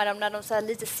kan göra med dem när de så här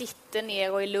lite sitter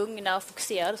ner och är lugna och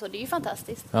fokuserade så, det är ju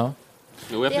fantastiskt. Ja.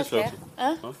 Jo, jag pysslar också.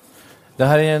 Ja. Det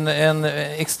här är en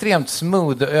extremt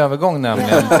smooth övergång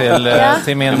nämligen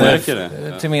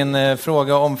till min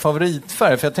fråga om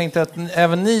favoritfärg. För jag tänkte att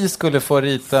även ni skulle få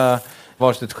rita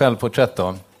varsitt självporträtt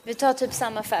då. Vi tar typ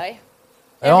samma färg.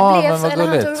 Ja, men vad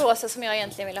gulligt. Han tog rosa som jag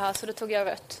egentligen ville ha, så då tog jag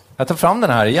rött. Jag tar fram den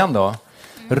här igen då.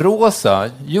 Rosa.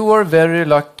 You are very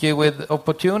lucky with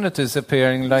opportunities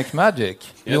appearing like magic.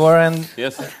 Yes. You are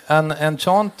an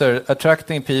enchanter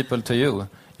attracting people to you.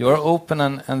 You are open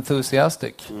and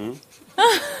enthusiastic.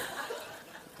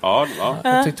 Ja.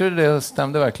 Jag tyckte det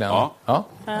stämde verkligen. Ja.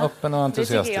 Öppen och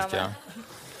entusiastisk.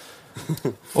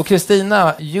 Och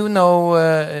Kristina, you know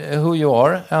who you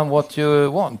are and what you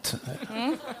want.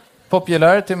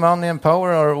 Popularity, money and power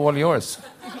are all yours.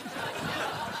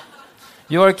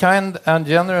 You are kind and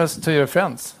generous to your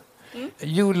friends.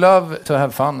 You love to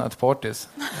have fun at parties,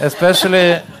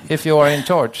 especially if you are in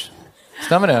charge.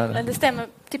 Stämmer det? Men det stämmer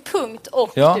till punkt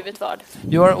och du vet vad.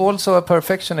 You are also a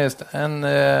perfectionist and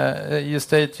you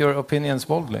state your opinions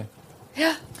boldly.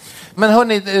 Ja. Men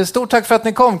hörni, stort tack för att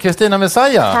ni kom, Kristina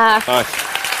Messiah. Tack.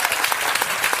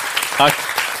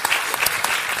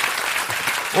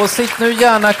 Och sitt nu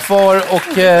gärna kvar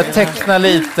och teckna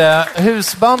lite.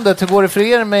 Husbandet, hur går det för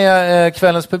er med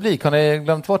kvällens publik? Har ni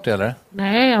glömt bort det eller?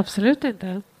 Nej, absolut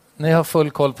inte. Ni har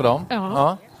full koll på dem?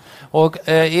 Ja. Och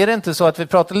är det inte så att vi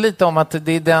pratade lite om att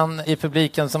det är den i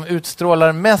publiken som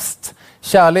utstrålar mest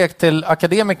kärlek till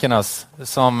akademikernas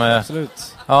som...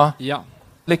 Absolut. Ja.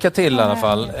 Lycka till i alla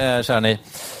fall, kära ni.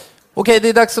 Okej, det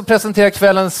är dags att presentera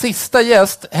kvällens sista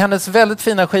gäst. Hennes väldigt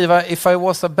fina skiva If I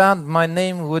was a band, my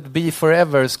name would be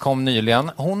forevers kom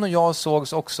nyligen. Hon och jag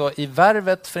sågs också i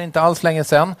Värvet för inte alls länge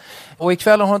sedan. Och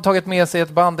ikväll har hon tagit med sig ett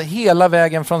band hela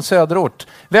vägen från söderort.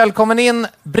 Välkommen in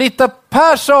Britta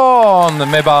Persson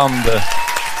med band.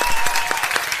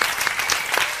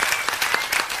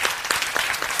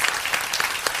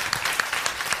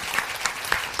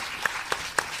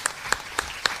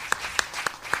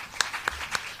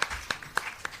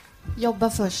 Jobba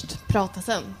först, prata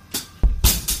sen.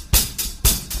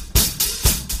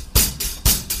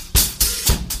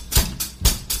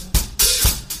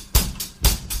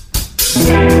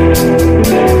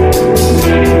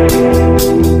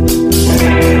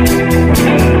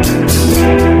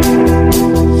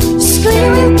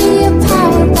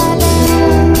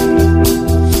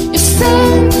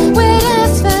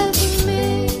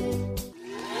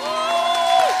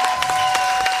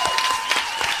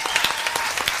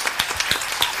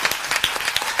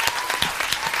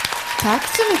 Tack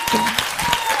så mycket.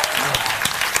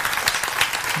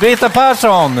 Britta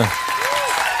Persson.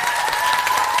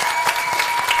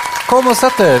 Kom och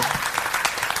sätt dig.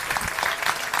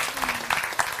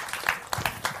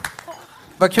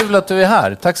 Vad kul att du är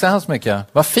här. Tack så hemskt mycket.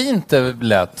 Vad fint det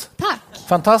lät. Tack.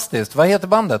 Fantastiskt. Vad heter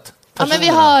bandet? Ja, men vi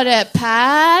har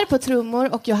Per på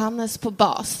trummor och Johannes på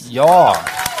bas. Ja.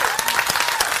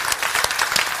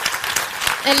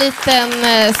 En liten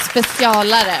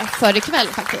specialare för ikväll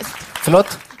faktiskt.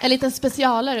 Förlåt? En liten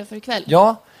specialare för ikväll.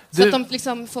 Ja. Så att de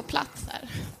liksom får plats här.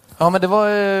 Ja, men det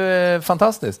var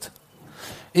fantastiskt.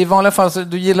 I vanliga fall så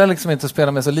du gillar liksom inte att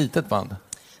spela med så litet band.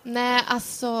 Nej,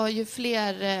 alltså ju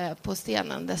fler på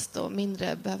scenen desto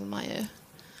mindre behöver man ju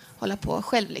hålla på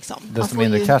själv liksom. Desto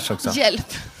mindre cash också.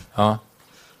 Hjälp. Ja.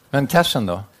 Men cashen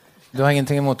då? Du har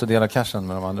ingenting emot att dela cashen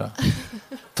med de andra?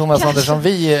 Thomas Andersson,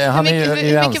 han är ju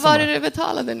hur mycket var det du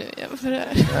betalade nu? Jag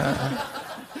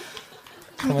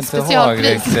kommer inte ihåg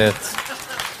riktigt.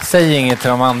 Säg inget till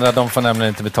de andra, de får nämligen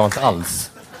inte betalt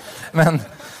alls. Men,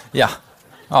 ja.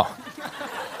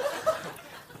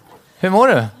 Hur mår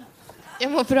du?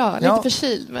 Jag mår bra, lite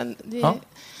förkyld, men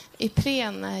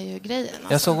Ipren är ju grejen.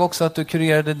 Alltså. Jag såg också att du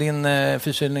kurerade din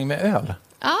förkylning med öl.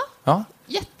 Ja.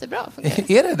 Jättebra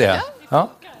fungerar. Är det det? Ja,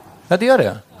 det gör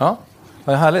det. Ja.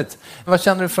 Vad härligt. Vad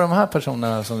känner du för de här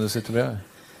personerna som du sitter bredvid?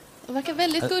 De verkar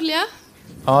väldigt gulliga.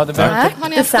 Ja, det verkar. Har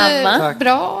ni haft det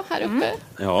bra här uppe?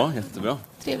 Ja, jättebra.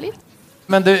 Trevligt.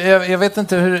 Men du, jag vet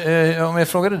inte om jag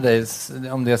frågade dig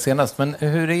om det senast, men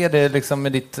hur är det liksom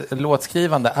med ditt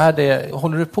låtskrivande?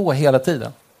 Håller du på hela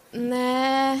tiden?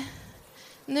 Nej.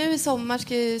 Nu i sommar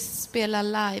ska jag spela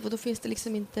live och då finns det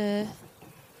liksom inte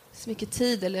så mycket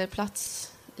tid eller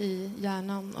plats i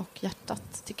hjärnan och hjärtat,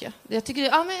 tycker jag. Jag tycker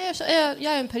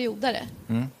jag är en periodare.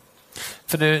 Mm.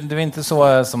 För det är inte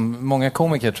så som många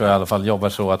komiker tror jag i alla fall jobbar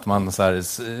så att man så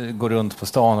här, går runt på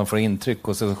stan och får intryck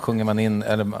och så sjunger man in,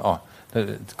 eller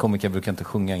komiker brukar inte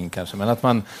sjunga in kanske, men att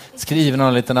man skriver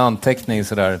någon liten anteckning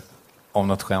så där om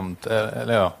något skämt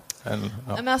eller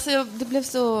Men alltså det blev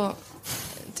så,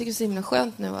 jag tycker det är så himla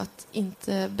skönt nu att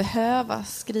inte behöva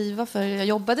skriva, för jag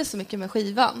jobbade så mycket med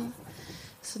skivan.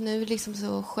 Så nu är det liksom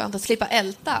så skönt att slippa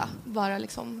älta. Bara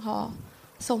liksom ha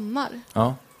sommar.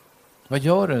 Ja. Vad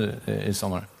gör du i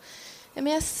sommar? Ja,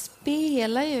 men jag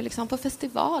spelar ju liksom på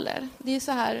festivaler. Det är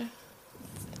så här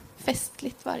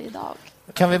festligt varje dag.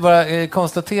 Kan vi bara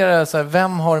konstatera så här,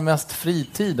 vem har mest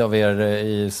fritid av er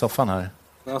i soffan här?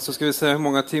 Alltså ska vi säga hur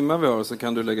många timmar vi har så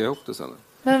kan du lägga ihop det sen.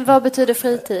 Men vad betyder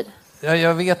fritid?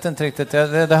 Jag vet inte riktigt.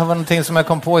 Det här var någonting som jag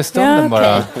kom på i stunden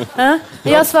bara. Ja,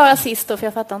 jag svarar sist då, för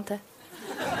jag fattar inte.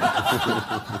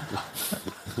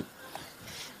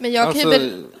 Men jag kan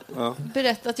ju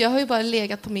berätta att jag har ju bara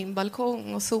legat på min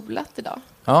balkong och solat idag.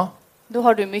 Ja. Då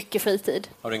har du mycket fritid.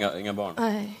 Har du inga barn?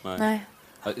 Nej.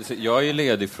 Jag är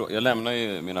ledig. Jag lämnar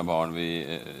ju mina barn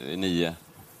vid 9.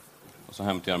 Och så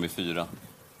hämtar jag dem vid 4.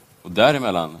 Och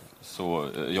däremellan så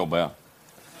jobbar jag.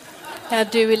 Ja,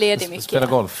 du är ledig mycket. Spelar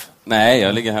golf? Nej,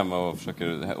 jag ligger hemma och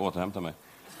försöker återhämta mig.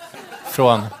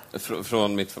 Från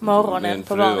min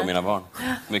på fru och mina barn.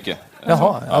 Mycket.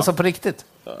 Jaha, alltså på riktigt?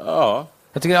 Ja.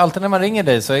 Jag tycker alltid när man ringer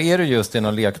dig så är du just i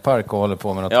någon lekpark och håller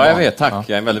på med något. Ja, jag vet. Tack. Ja.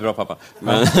 Jag är en väldigt bra pappa.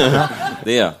 Men,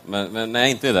 det är jag. Men när jag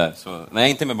inte är där, när jag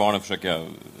inte är med barnen försöker jag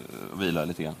vila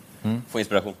lite grann. Få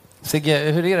inspiration. Sigge,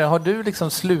 hur är det? Har du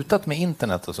liksom slutat med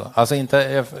internet och så? Alltså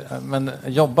inte, men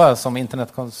jobba som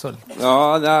internetkonsult?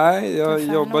 Ja, nej. Jag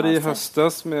jobbade i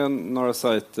höstas med några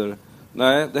sajter.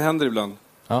 Nej, det händer ibland.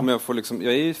 Ja. Om jag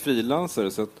är ju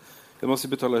frilansare så att jag måste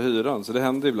betala hyran, så det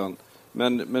händer ibland.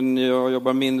 Men jag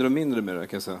jobbar mindre och mindre med det,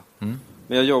 kan jag säga.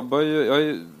 Men jag har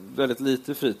ju väldigt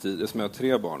lite fritid eftersom jag har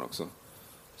 3 barn också.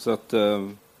 Så att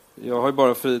jag har ju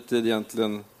bara fritid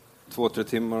egentligen 2-3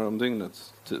 timmar om dygnet,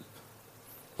 typ.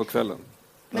 På kvällen.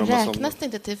 Men räknas det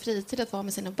inte till fritid att vara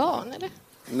med sina barn, eller?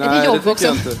 Nej, är det jobb tycker också?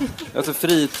 jag inte. Alltså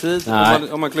fritid,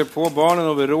 om man klär på barnen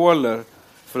overaller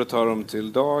för att ta dem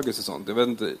till dagis och sånt. Jag vet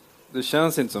inte, det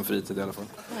känns inte som fritid i alla fall.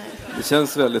 Nej. Det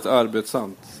känns väldigt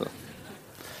arbetsamt. Så.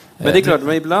 Men det är klart,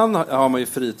 men ibland har man ju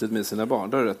fritid med sina barn,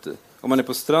 det har rätt i. Om man är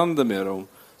på stranden med dem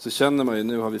så känner man ju,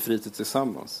 nu har vi fritid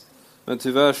tillsammans. Men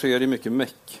tyvärr så är det mycket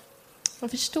meck.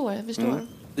 Jag förstår.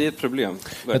 Det är ett problem.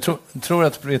 Jag tror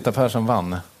att Britta Persson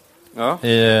vann. Ja.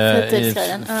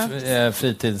 I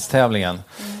fritidstävlingen.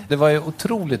 Det var ju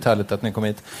otroligt härligt att ni kom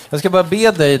hit. Jag ska bara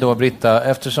be dig då, Britta,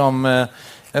 eftersom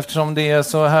det är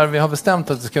så här vi har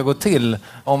bestämt att det ska gå till,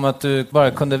 om att du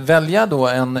bara kunde välja då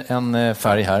en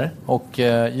färg här och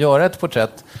göra ett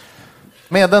porträtt.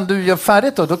 Medan du gör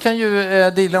färdigt då kan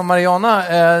ju Dila och Mariana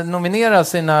nominera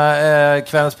sina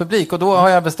kvällens publik, och då har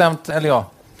jag bestämt,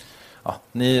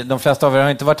 de flesta av er har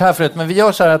inte varit här förut, men vi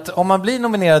gör så här att om man blir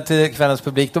nominerad till kvällens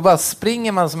publik, då bara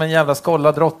springer man som en jävla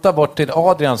skollad råtta bort till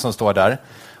Adrian som står där.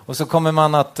 Och så kommer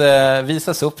man att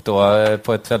visas upp då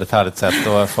på ett väldigt härligt sätt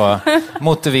och få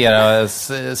motivera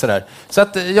sådär. Så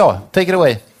att, take it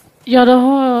away. Ja, då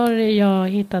har jag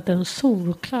hittat en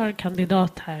solklar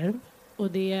kandidat här.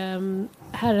 Och det är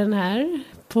herren här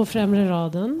på främre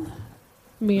raden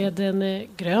med en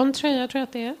grön tröja, tror jag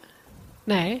att det är.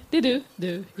 Nej, det är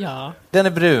du, ja. Den är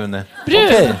brun. Brun!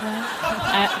 Okay.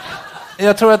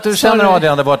 Jag tror att du känner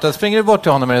Adrian där borta. Springer du bort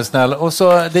till honom, är det snäll. Och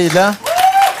så Dila.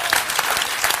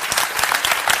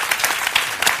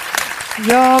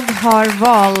 Jag har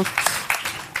valt,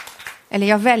 eller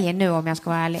jag väljer nu om jag ska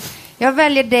vara ärlig. Jag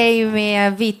väljer dig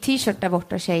med vit t-shirt där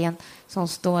borta, tjejen som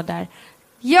står där.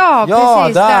 Ja,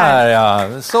 precis där.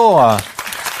 Ja, så.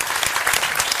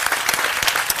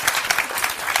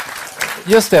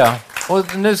 Just det.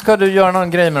 Och nu ska du göra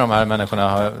någon grej med de här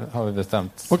människorna, har vi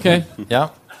bestämt. Okej. Ja.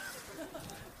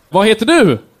 Vad heter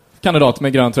du, kandidat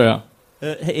med grön tröja?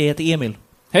 Jag heter Emil.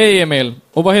 Hej Emil.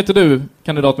 Och vad heter du,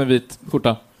 kandidat med vit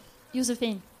skjorta?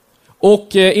 Josefin.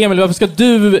 Och Emil, varför ska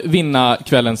du vinna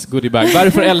kvällens goodiebag?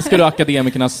 Varför älskar du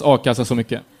akademikernas a-kassa så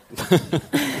mycket?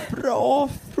 Bra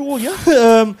fråga.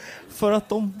 För att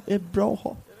de är bra att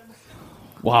ha.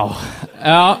 Wow.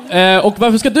 Ja, och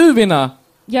varför ska du vinna?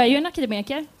 Jag är ju en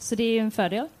akademiker, så det är ju en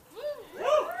fördel.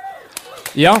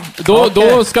 Ja,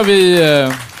 då ska vi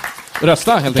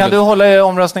rösta helt enkelt. Kan du hålla i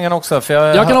omröstningen också? För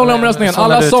jag kan hålla i omröstningen.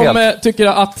 Alla som tycker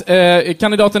att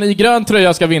kandidaten i grön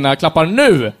tröja ska vinna, klappar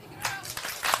nu.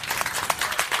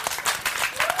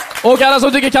 Och alla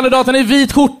som tycker kandidaten i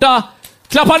vit skjorta,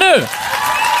 klappar nu!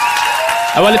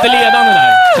 Jag var lite ledande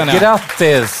där, känner jag.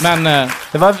 Grattis! Men,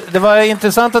 det var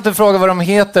intressant att du frågade vad de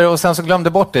heter och sen så glömde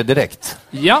bort det direkt.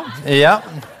 Ja. Ja.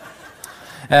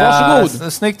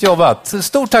 Varsågod. Snyggt jobbat.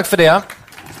 Stort tack för det.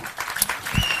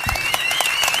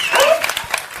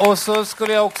 Och så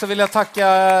skulle jag också vilja tacka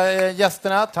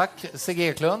gästerna. Tack Sigge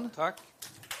Eklund. Tack.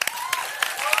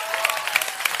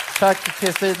 Tack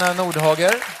Kristina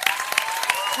Nordhager.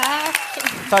 Tack.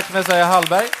 Tack Messiah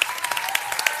Hallberg.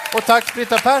 Och tack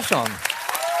Britta Persson.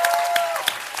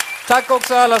 Tack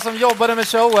också alla som jobbade med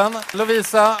showen.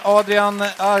 Lovisa, Adrian,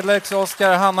 Alex,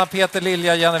 Oskar, Hanna, Peter,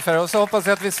 Lilja, Jennifer. Och så hoppas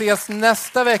jag att vi ses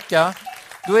nästa vecka.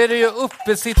 Då är det ju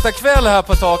uppesittarkväll här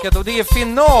på taket och det är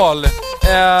final.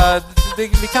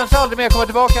 Vi kanske aldrig mer kommer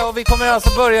tillbaka och vi kommer alltså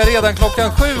börja redan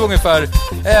 7:00 ungefär.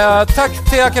 Tack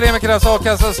till Akademikernas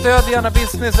A-kassa. Stöd gärna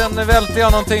businessen, välter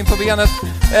jag någonting på benet.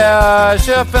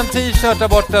 Köp en t-shirt där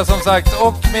borta som sagt.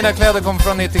 Och mina kläder kommer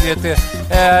från Nitty Gritty.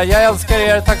 Jag älskar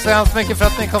er. Tack så hemskt mycket för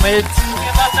att ni kom hit.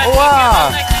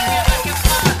 Wow!